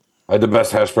 which I had the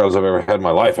best hash browns I've ever had in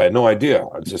my life. I had no idea.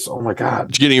 I just, oh my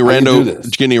God. Did you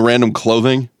get any random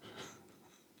clothing?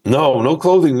 No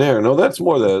clothing there. No, that's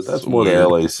more the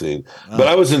LA scene. Oh. But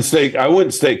I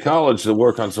went to State College to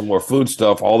work on some more food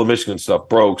stuff. All the Michigan stuff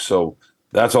broke, so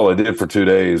that's all I did for 2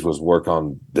 days was work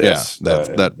on this. Yeah,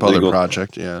 that other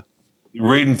project. Yeah,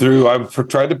 reading through. I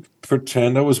tried to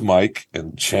pretend I was Mike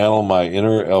and channel my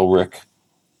inner Elric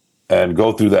and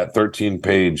go through that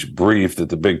 13-page brief that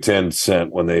the Big Ten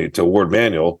sent to Ward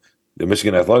Manuel, the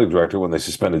Michigan athletic director, when they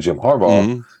suspended Jim Harbaugh.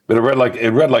 Mm-hmm. But it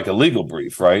read like a legal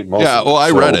brief, right?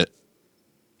 I read it.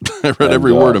 I read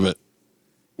every word of it.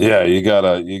 Yeah, you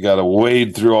gotta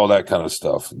wade through all that kind of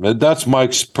stuff. That's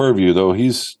Mike's purview, though.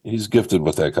 He's gifted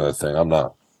with that kind of thing. I'm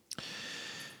not.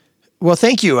 Well,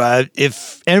 thank you.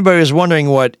 If anybody was wondering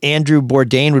what Andrew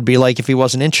Bourdain would be like if he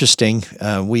wasn't interesting,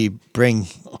 we bring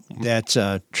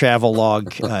that travel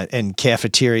log and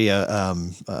cafeteria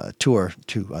tour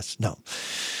to us. No.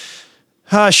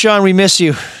 Sean, we miss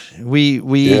you. We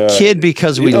kid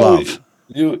because we love.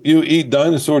 You eat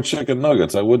dinosaur chicken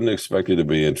nuggets. I wouldn't expect you to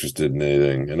be interested in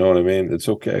anything. You know what I mean? It's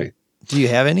okay. Do you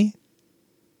have any?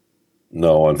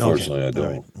 No, unfortunately, I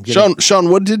don't. Right. Sean,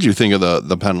 what did you think of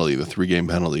the penalty, the 3-game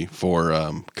penalty for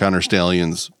Connor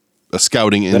Stalions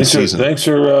scouting in season? Thanks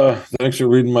for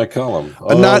reading my column.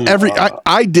 Not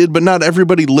I did, but not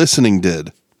everybody listening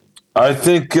did. I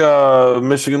think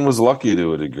Michigan was lucky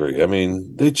to a degree. I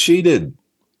mean, they cheated.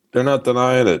 They're not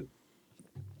denying it.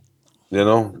 You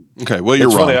know. Okay, well, you're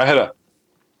wrong. Funny,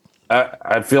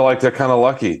 I feel like they're kind of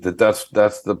lucky that's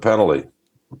the penalty.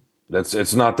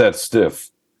 It's not that stiff.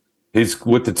 He's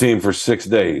with the team for 6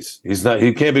 days.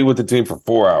 He can't be with the team for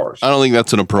 4 hours. I don't think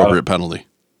that's an appropriate penalty.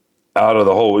 Out of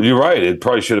the whole, you're right. It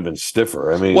probably should have been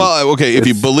stiffer. I mean, well, okay. If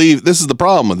you believe, this is the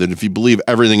problem with it. If you believe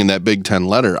everything in that Big Ten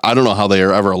letter, I don't know how they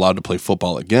are ever allowed to play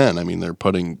football again. I mean, they're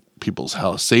putting people's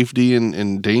health, safety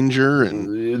in danger,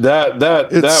 and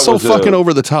it's so fucking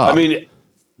over the top. I mean,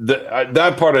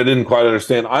 that part I didn't quite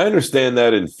understand. I understand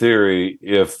that in theory,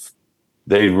 if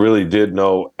they really did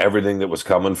know everything that was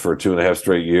coming for 2.5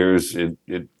 straight years, if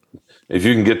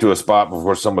you can get to a spot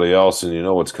before somebody else and you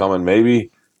know what's coming, maybe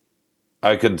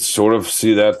I could sort of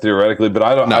see that theoretically, but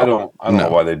I don't know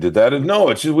why they did that. And no,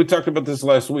 it's just, we talked about this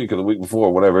last week or the week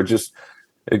before, whatever.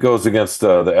 It goes against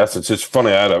the essence. It's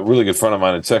funny. I had a really good friend of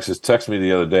mine in Texas text me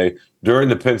the other day during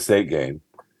the Penn State game.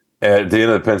 At the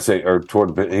end of the Penn State, or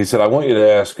toward the, he said, "I want you to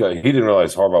ask." He didn't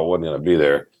realize Harbaugh wasn't going to be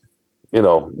there, you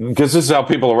know, because this is how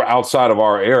people are outside of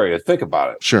our area think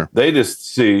about it. Sure, they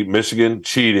just see Michigan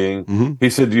cheating. Mm-hmm.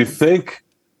 He said, "Do you think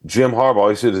Jim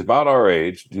Harbaugh?" He said, "He's about our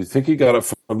age. Do you think he got it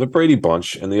from the Brady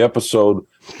Bunch in the episode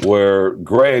where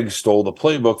Greg stole the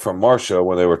playbook from Marcia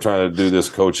when they were trying to do this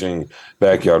coaching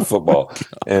backyard football?"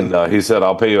 And he said,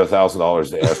 "I'll pay you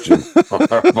 $1,000 to ask Jim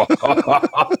Harbaugh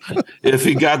if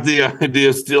he got the idea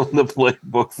of stealing the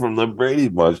playbook from the Brady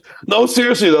Bunch." No,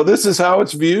 seriously though, this is how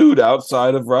it's viewed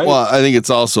outside of right. Well, I think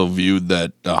it's also viewed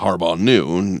that Harbaugh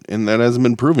knew, and that hasn't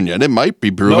been proven yet. It might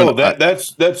be proven. No,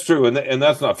 that's true, and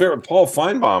that's not fair. Paul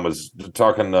Feinbaum was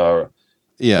talking.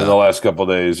 In the last couple of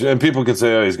days, and people can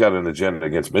say, "Oh, he's got an agenda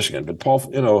against Michigan," but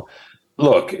Paul,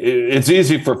 look, it's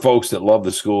easy for folks that love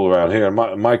the school around here,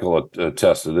 and Michael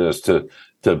attests to this, to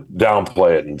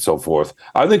downplay it and so forth.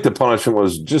 I think the punishment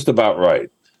was just about right.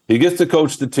 He gets to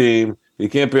coach the team. He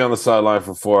can't be on the sideline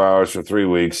for 4 hours for 3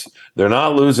 weeks. They're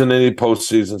not losing any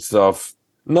postseason stuff.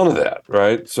 None of that,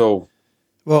 right? So.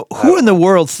 Well, who in the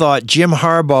world thought Jim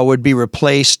Harbaugh would be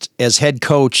replaced as head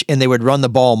coach and they would run the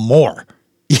ball more?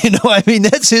 You know, I mean,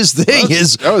 that's his thing.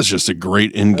 That was just a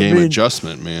great in-game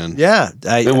adjustment, man. Yeah,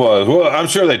 it was. Well, I'm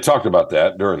sure they talked about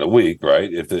that during the week, right?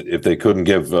 If they couldn't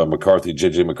give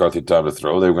JJ McCarthy time to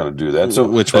throw, they were going to do that. So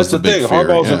which was that's the thing. Fear,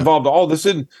 Harbaugh's involved in all this.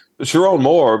 In Sharon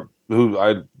Moore, who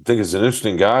I think is an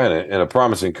interesting guy and a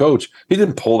promising coach, he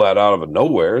didn't pull that out of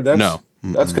nowhere.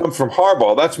 That's come from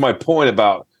Harbaugh. That's my point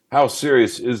about how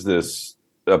serious is this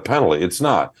penalty. It's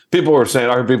not. I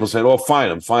heard people saying, "Oh,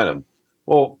 fine him."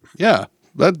 Well, yeah.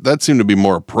 That seemed to be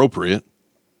more appropriate.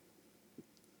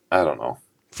 I don't know.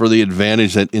 For the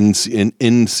advantage that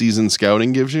in-season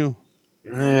scouting gives you?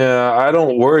 Yeah, I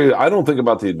don't worry. I don't think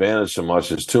about the advantage so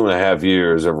much as 2.5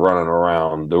 years of running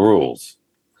around the rules.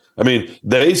 I mean,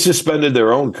 they suspended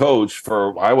their own coach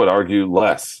for, I would argue,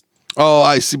 less. Oh,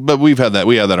 I see. But we had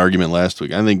that argument last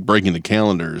week. I think breaking the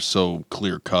calendar is so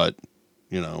clear-cut,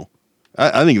 you know.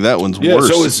 I think that one's worse.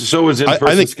 So is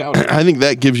in-person scouting. I think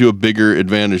that gives you a bigger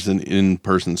advantage than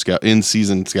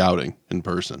in-season scouting in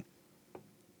person.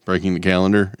 Breaking the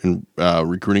calendar and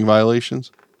recruiting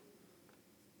violations.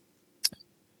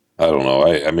 I don't know.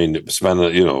 I mean,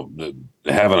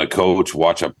 having a coach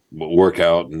watch a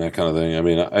workout and that kind of thing. I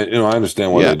mean, I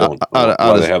understand why they don't.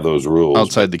 Why they have those rules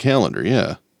outside the calendar.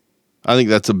 Yeah, I think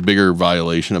that's a bigger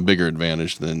violation, a bigger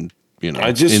advantage than.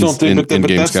 I just don't think, but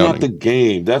that's scouting. Not the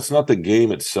game. That's not the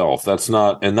game itself. That's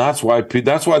not, and that's why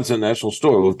it's a national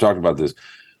story. We've talked about this.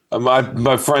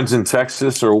 My friends in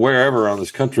Texas or wherever around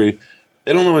this country,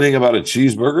 they don't know anything about a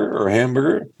cheeseburger or a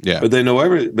hamburger. Yeah, but they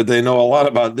know a lot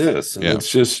about this. And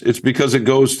it's because it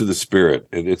goes to the spirit,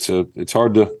 and it's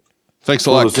hard to. Thanks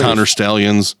a lot, Connor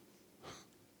Stalions.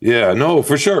 Yeah, no,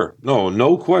 for sure,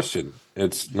 no question.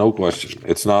 It's no question.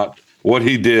 It's not. What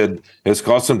he did has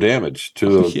caused some damage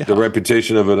to the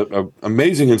reputation of an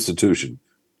amazing institution.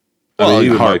 Well,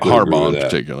 Harbaugh in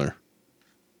particular.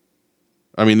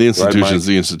 I mean, the institution is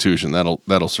the institution.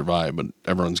 That'll survive, but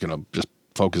everyone's going to just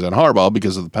focus on Harbaugh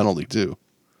because of the penalty too.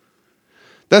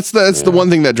 That's the one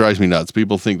thing that drives me nuts.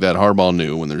 People think that Harbaugh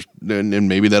knew when and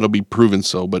maybe that'll be proven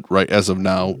so, but right as of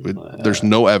now, there's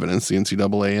no evidence. The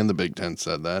NCAA and the Big Ten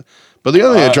said that. But the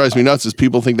other thing that drives me nuts is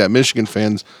people think that Michigan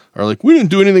fans are like, we didn't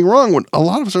do anything wrong. When a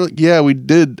lot of us are like, yeah, we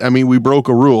did. I mean, we broke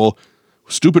a rule.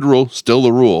 Stupid rule, still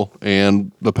the rule,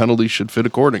 and the penalty should fit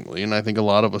accordingly. And I think a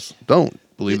lot of us don't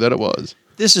believe that it was.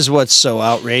 This is what's so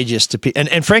outrageous to people.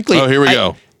 And frankly, here we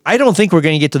go. I don't think we're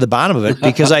going to get to the bottom of it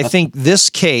because I think this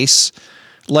case,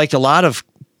 like a lot of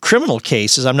criminal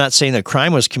cases, I'm not saying that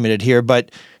crime was committed here,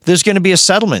 but there's going to be a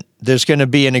settlement. There's going to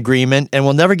be an agreement, and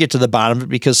we'll never get to the bottom of it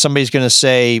because somebody's going to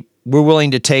say, we're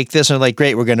willing to take this, and they're like,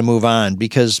 great, we're going to move on,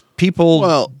 because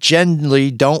people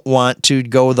generally don't want to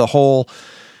go the whole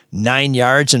 9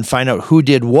 yards and find out who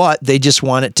did what. They just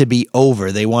want it to be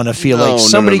over. They want to feel like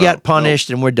somebody got punished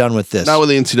and we're done with this. Not with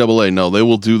the NCAA. No, they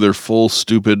will do their full,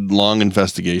 stupid, long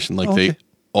investigation like they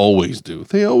always do.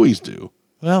 They always do.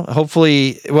 Well,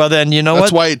 hopefully, then you know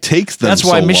That's why it takes them That's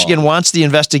why so Michigan long. wants the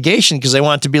investigation, because they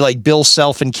want it to be like Bill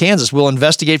Self in Kansas. We'll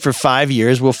investigate for 5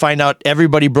 years. We'll find out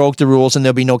everybody broke the rules and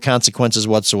there'll be no consequences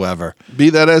whatsoever.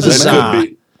 Be that as it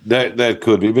may. That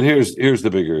could be, but here's the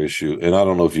bigger issue, and I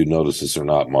don't know if you noticed this or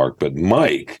not, Mark, but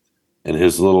Mike and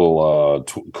his little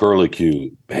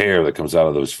curlicue hair that comes out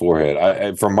of his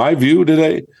forehead. From my view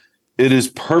today, it is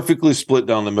perfectly split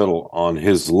down the middle. On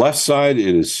his left side,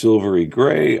 it is silvery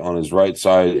gray. On his right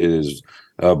side, it is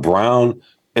brown.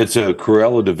 It's a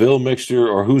Cruella DeVille mixture,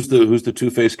 or who's the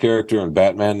Two-Face character in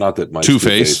Batman? Not that Mike's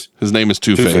Two-Face. His name is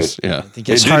Two-Face. Yeah, I think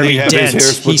it's Harvey Dent.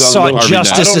 He sought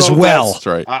justice as well. That's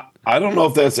right. I don't know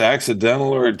if that's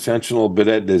accidental or intentional, but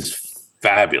it is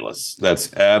fabulous.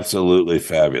 That's absolutely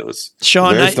fabulous.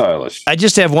 Sean, very stylish. I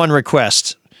just have one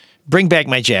request. Bring back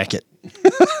my jacket.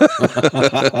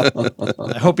 I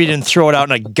hope you didn't throw it out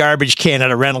in a garbage can at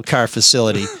a rental car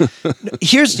facility.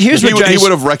 Here's what he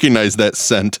would have recognized that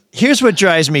scent. Here's what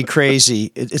drives me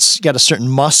crazy. It's got a certain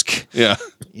musk. Yeah.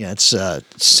 Yeah, it's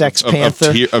Sex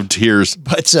Panther of tears.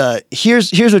 But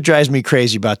here's what drives me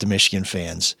crazy about the Michigan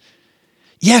fans.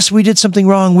 Yes, we did something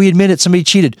wrong. We admit it. Somebody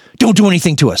cheated. Don't do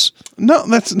anything to us. No,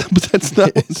 that's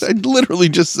not. I literally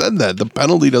just said that. The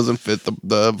penalty doesn't fit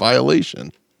the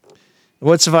violation.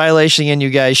 What's the violation again? You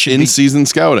guys should in-season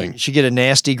scouting. Should get a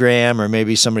nasty gram, or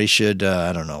maybe somebody should,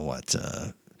 I don't know what,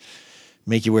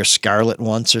 make you wear scarlet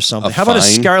once or something. How about a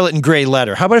scarlet and gray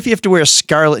letter? How about if you have to wear a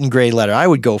scarlet and gray letter? I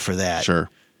would go for that. Sure.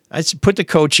 I put the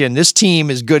coach in. This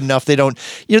team is good enough. They don't,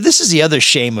 this is the other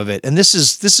shame of it. And this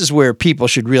is where people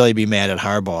should really be mad at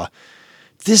Harbaugh.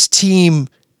 This team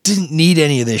didn't need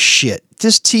any of this shit.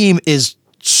 This team is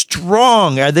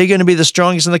strong. Are they going to be the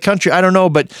strongest in the country? I don't know,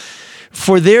 but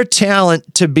for their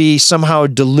talent to be somehow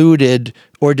diluted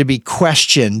or to be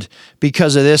questioned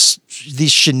because of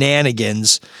these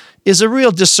shenanigans is a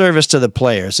real disservice to the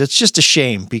players. It's just a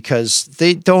shame because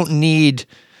they don't need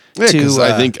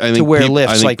to wear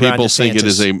lifts like Ron DeSantis. People think it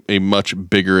is a much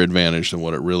bigger advantage than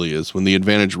what it really is, when the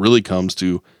advantage really comes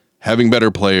to having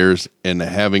better players and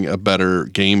having a better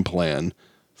game plan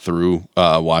through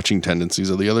watching tendencies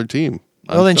of the other team.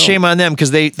 Well, then shame on them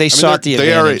because they sought the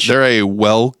advantage. They're a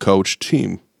well-coached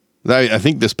team. I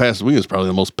think this past week is probably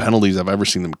the most penalties I've ever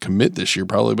seen them commit this year,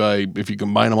 probably by, if you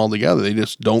combine them all together. They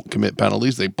just don't commit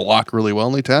penalties. They block really well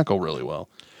and they tackle really well.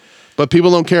 But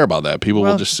people don't care about that. People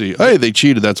will just see, hey, they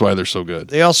cheated. That's why they're so good.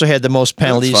 They also had the most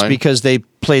penalties because they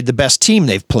played the best team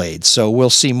they've played. So we'll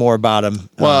see more about them.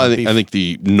 Well, I think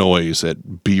the noise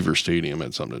at Beaver Stadium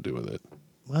had something to do with it.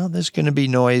 Well, there's going to be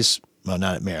noise. Well,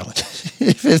 not at Maryland.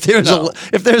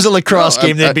 if there's a lacrosse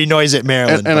game, there'd be noise at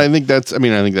Maryland. And I think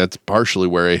that's partially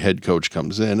where a head coach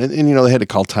comes in. And they had to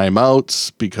call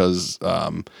timeouts because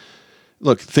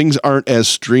look, things aren't as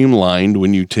streamlined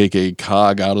when you take a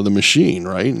cog out of the machine,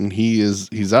 right? And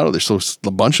he's out of there. So a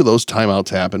bunch of those timeouts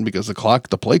happen because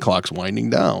the play clock's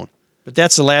winding down. But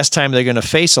that's the last time they're going to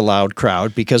face a loud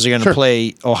crowd because they're going to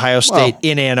play Ohio State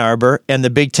in Ann Arbor, and the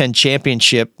Big Ten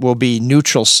championship will be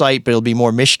neutral site, but it'll be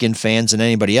more Michigan fans than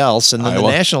anybody else. And then the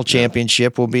national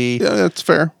championship will be, that's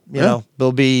fair.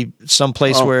 There'll be some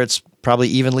place where it's probably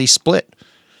evenly split,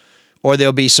 or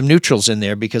there'll be some neutrals in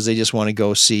there because they just want to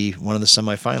go see one of the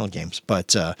semifinal games.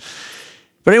 But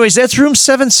anyways, that's room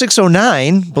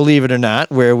 7609, believe it or not,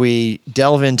 where we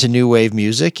delve into new wave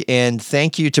music. And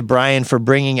thank you to Brian for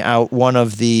bringing out one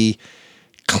of the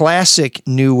classic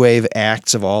new wave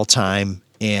acts of all time.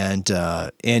 And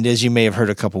as you may have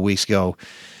heard a couple weeks ago,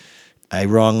 I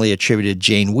wrongly attributed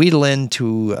Jane Wiedelin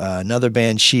to another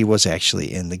band. She was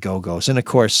actually in the Go-Go's. And of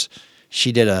course,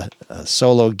 she did a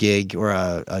solo gig or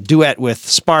a duet with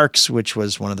Sparks, which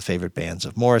was one of the favorite bands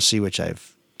of Morrissey, which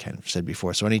I've kind of said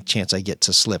before. So any chance I get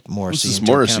to slip Morrissey This is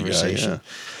into Morrissey a conversation.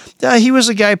 guy, He was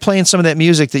the guy playing some of that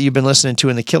music that you've been listening to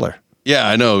in The Killer. Yeah,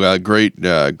 I know. Great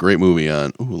movie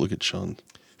on. Ooh, look at Sean.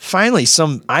 Finally,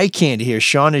 some eye candy here.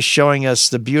 Sean is showing us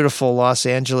the beautiful Los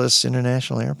Angeles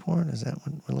International Airport. Is that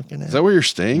what we're looking at? Is that where you're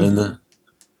staying?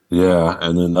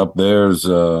 And then up there's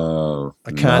a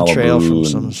contrail from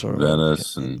some sort of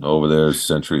Venice, and over there's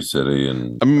Century City.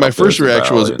 And I mean, my first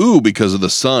reaction was ooh, because of the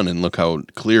sun and look how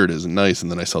clear it is and nice. And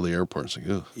then I saw the airport. It's like,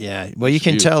 ugh. Yeah, well, you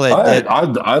can tell that.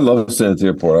 I love staying at the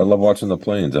airport. I love watching the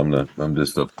planes. I'm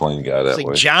just a plane guy that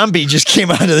way. Jambi just came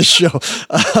out of the show.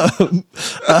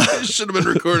 It should have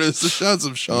been recorded. It's the shots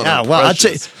of Sean. Yeah, well,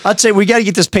 I'd say we got to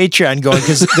get this Patreon going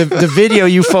because the video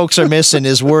you folks are missing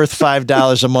is worth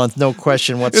 $5 a month, no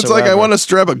question whatsoever. It's like I want to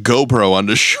strap a GoPro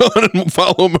onto Sean and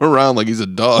follow him around like he's a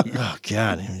dog. Oh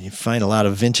God, you find a lot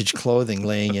of vintage clothing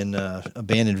laying in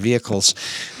abandoned vehicles.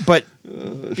 But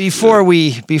before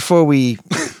we get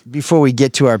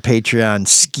to our Patreon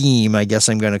scheme, I guess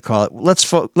I'm going to call it.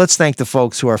 Let's thank the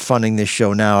folks who are funding this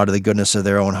show now out of the goodness of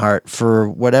their own heart for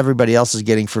what everybody else is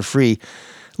getting for free.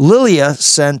 Lilia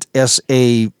sent us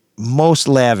a most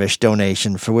lavish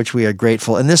donation for which we are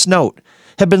grateful. And this note: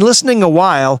 have been listening a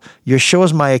while. Your show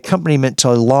is my accompaniment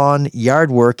to lawn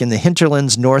yard work in the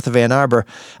hinterlands north of Ann Arbor.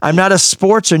 I'm not a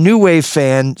sports or new wave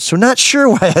fan, so not sure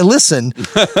why I listen.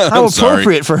 How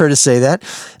appropriate for her to say that.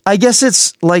 I guess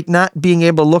it's like not being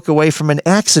able to look away from an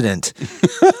accident.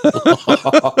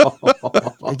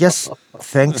 I guess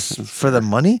thanks for the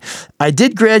money. I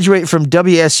did graduate from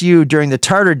WSU during the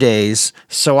Tartar days,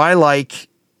 so I like,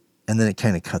 and then it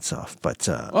kind of cuts off, but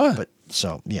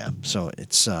so yeah, so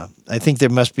it's I think there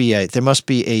must be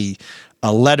a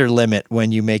letter limit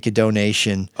when you make a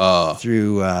donation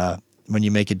through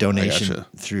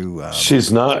through.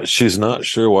 She's not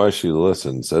sure why she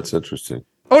listens. That's interesting.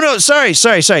 Oh no, sorry.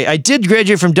 I did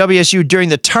graduate from WSU during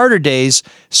the Tartar days,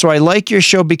 so I like your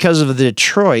show because of the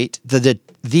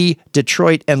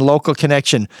Detroit and local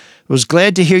connection. Was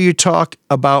glad to hear you talk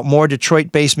about more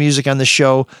Detroit-based music on the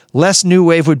show. Less new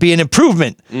wave would be an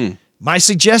improvement. My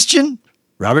suggestion: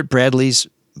 Robert Bradley's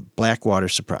Blackwater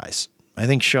Surprise. I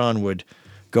think Sean would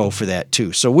go for that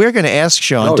too. So we're going to ask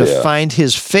Sean to find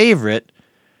his favorite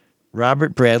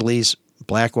Robert Bradley's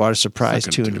Blackwater Surprise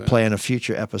tune to play on a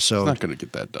future episode. It's not going to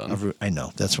get that done. I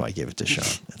know. That's why I gave it to Sean.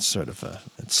 It's sort of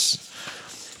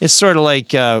it's sort of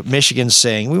like Michigan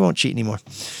saying we won't cheat anymore.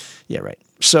 Yeah, right.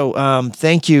 So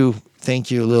thank you,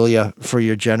 Lilia, for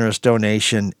your generous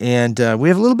donation. And we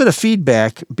have a little bit of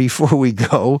feedback before we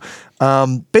go.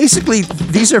 Basically,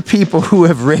 these are people who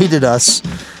have rated us.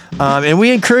 And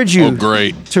we encourage you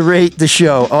to rate the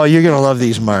show. Oh, you're going to love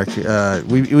these, Mark.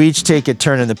 We each take a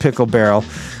turn in the pickle barrel.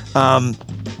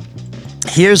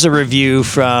 Here's a review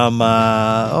from,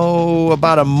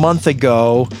 about a month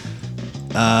ago.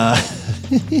 And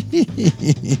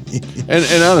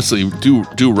honestly,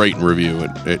 do rate and review.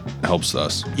 It helps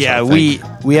us. Yeah, so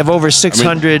we have over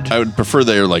 600. I would prefer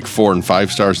they are like 4 and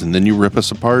 5 stars, and then you rip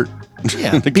us apart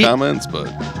in the comments.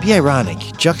 But be ironic.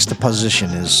 Juxtaposition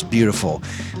is beautiful.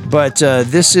 But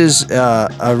this is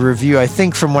a review, I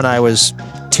think, from when I was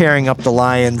tearing up the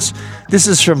Lions. This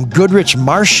is from Goodrich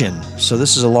Martian. So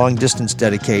this is a long distance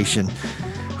dedication.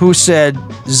 Who said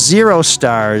 0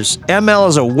 stars. ML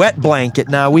is a wet blanket.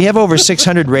 Now, we have over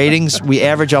 600 ratings. We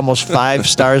average almost 5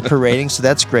 stars per rating, so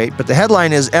that's great. But the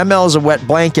headline is ML is a wet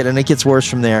blanket, and it gets worse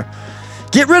from there.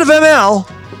 Get rid of ML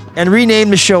and rename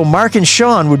the show Marc and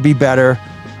Sean would be better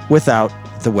without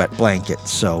the wet blanket.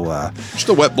 So just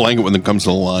a wet blanket when it comes to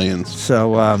the Lions.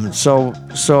 So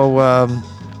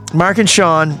Marc and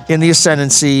Sean in the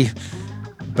ascendancy.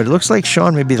 But it looks like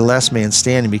Sean may be the last man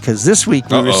standing because this week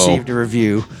we received a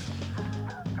review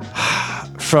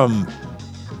from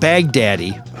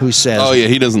Baghdaddy who says... Oh, yeah,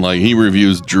 he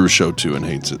reviews Drew's show too and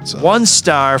hates it. So. 1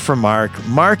 star for Marc.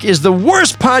 Marc is the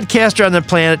worst podcaster on the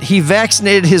planet. He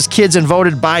vaccinated his kids and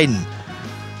voted Biden.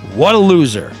 What a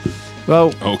loser.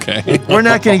 Well, okay. We're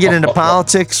not going to get into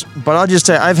politics, but I'll just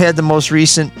tell you, I've had the most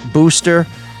recent booster,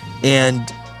 and...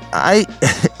 I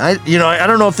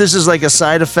don't know if this is like a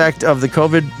side effect of the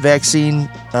COVID vaccine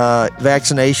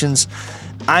vaccinations.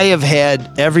 I have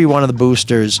had every one of the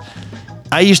boosters.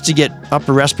 I used to get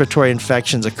upper respiratory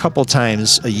infections a couple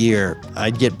times a year.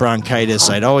 I'd get bronchitis.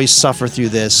 I'd always suffer through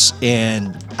this,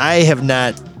 and I have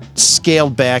not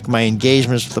scaled back my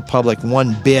engagements with the public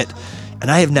one bit,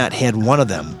 and I have not had one of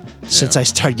them since I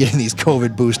started getting these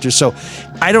COVID boosters. So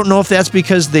I don't know if that's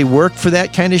because they work for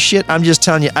that kind of shit. I'm just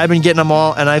telling you, I've been getting them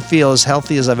all, and I feel as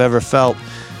healthy as I've ever felt.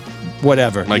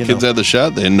 Whatever. My kids had the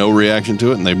shot. They had no reaction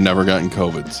to it, and they've never gotten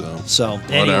COVID. So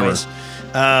anyways.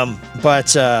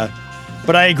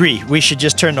 But I agree. We should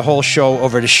just turn the whole show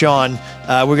over to Sean.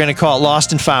 We're going to call it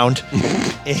Lost and Found.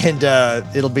 And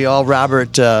it'll be all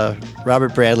Robert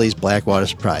Bradley's Blackwater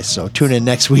Surprise. So tune in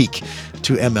next week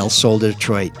to ML Soul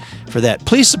Detroit for that.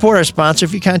 Please support our sponsor.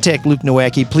 If you contact Luke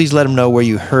Nowacki, please let him know where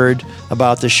you heard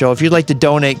about the show. If you'd like to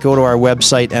donate, go to our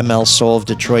website,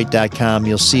 mlsoulofdetroit.com.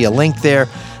 You'll see a link there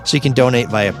so you can donate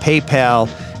via PayPal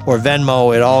or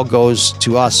Venmo. It all goes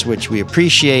to us, which we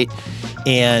appreciate.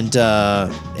 And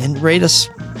rate us,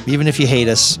 even if you hate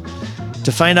us.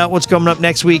 To find out what's coming up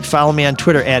next week, follow me on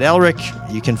Twitter at Elric.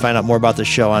 You can find out more about the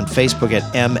show on Facebook at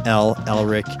ML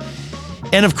Elric.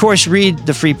 And, of course, read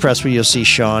the Free Press where you'll see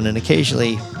Sean and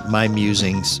occasionally my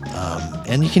musings.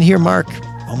 And you can hear Mark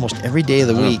almost every day of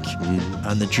the week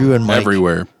on the Drew and Mike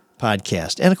everywhere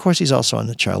podcast. And, of course, he's also on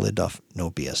the Charlie Duff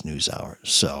No BS News Hour.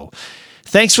 So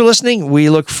thanks for listening. We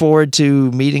look forward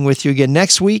to meeting with you again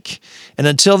next week. And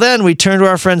until then, we turn to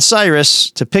our friend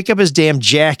Cyrus to pick up his damn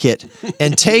jacket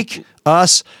and take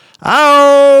us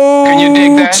out. Can you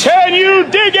dig that? Can you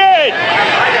dig it?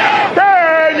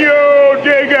 Can you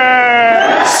dig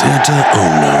it? Santa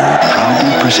Ono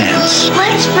proudly presents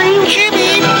Let's bring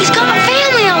Jimmy. He's got a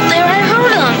family out there. I heard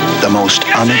him. the most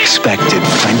unexpected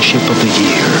friendship of the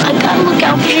year. I gotta look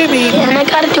out for Jimmy, and I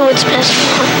gotta do what's best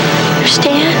for him.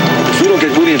 Understand? If we don't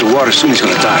get Woody into water soon, he's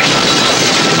gonna die.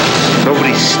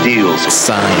 Nobody steals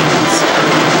signs.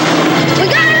 We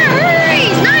gotta hurry!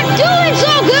 He's not doing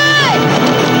so good!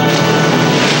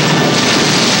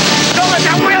 Don't let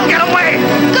that whale get away!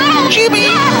 Go, Jimmy!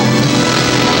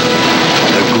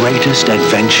 The greatest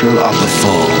adventure of the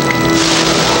fall.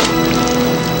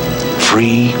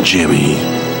 Free Jimmy.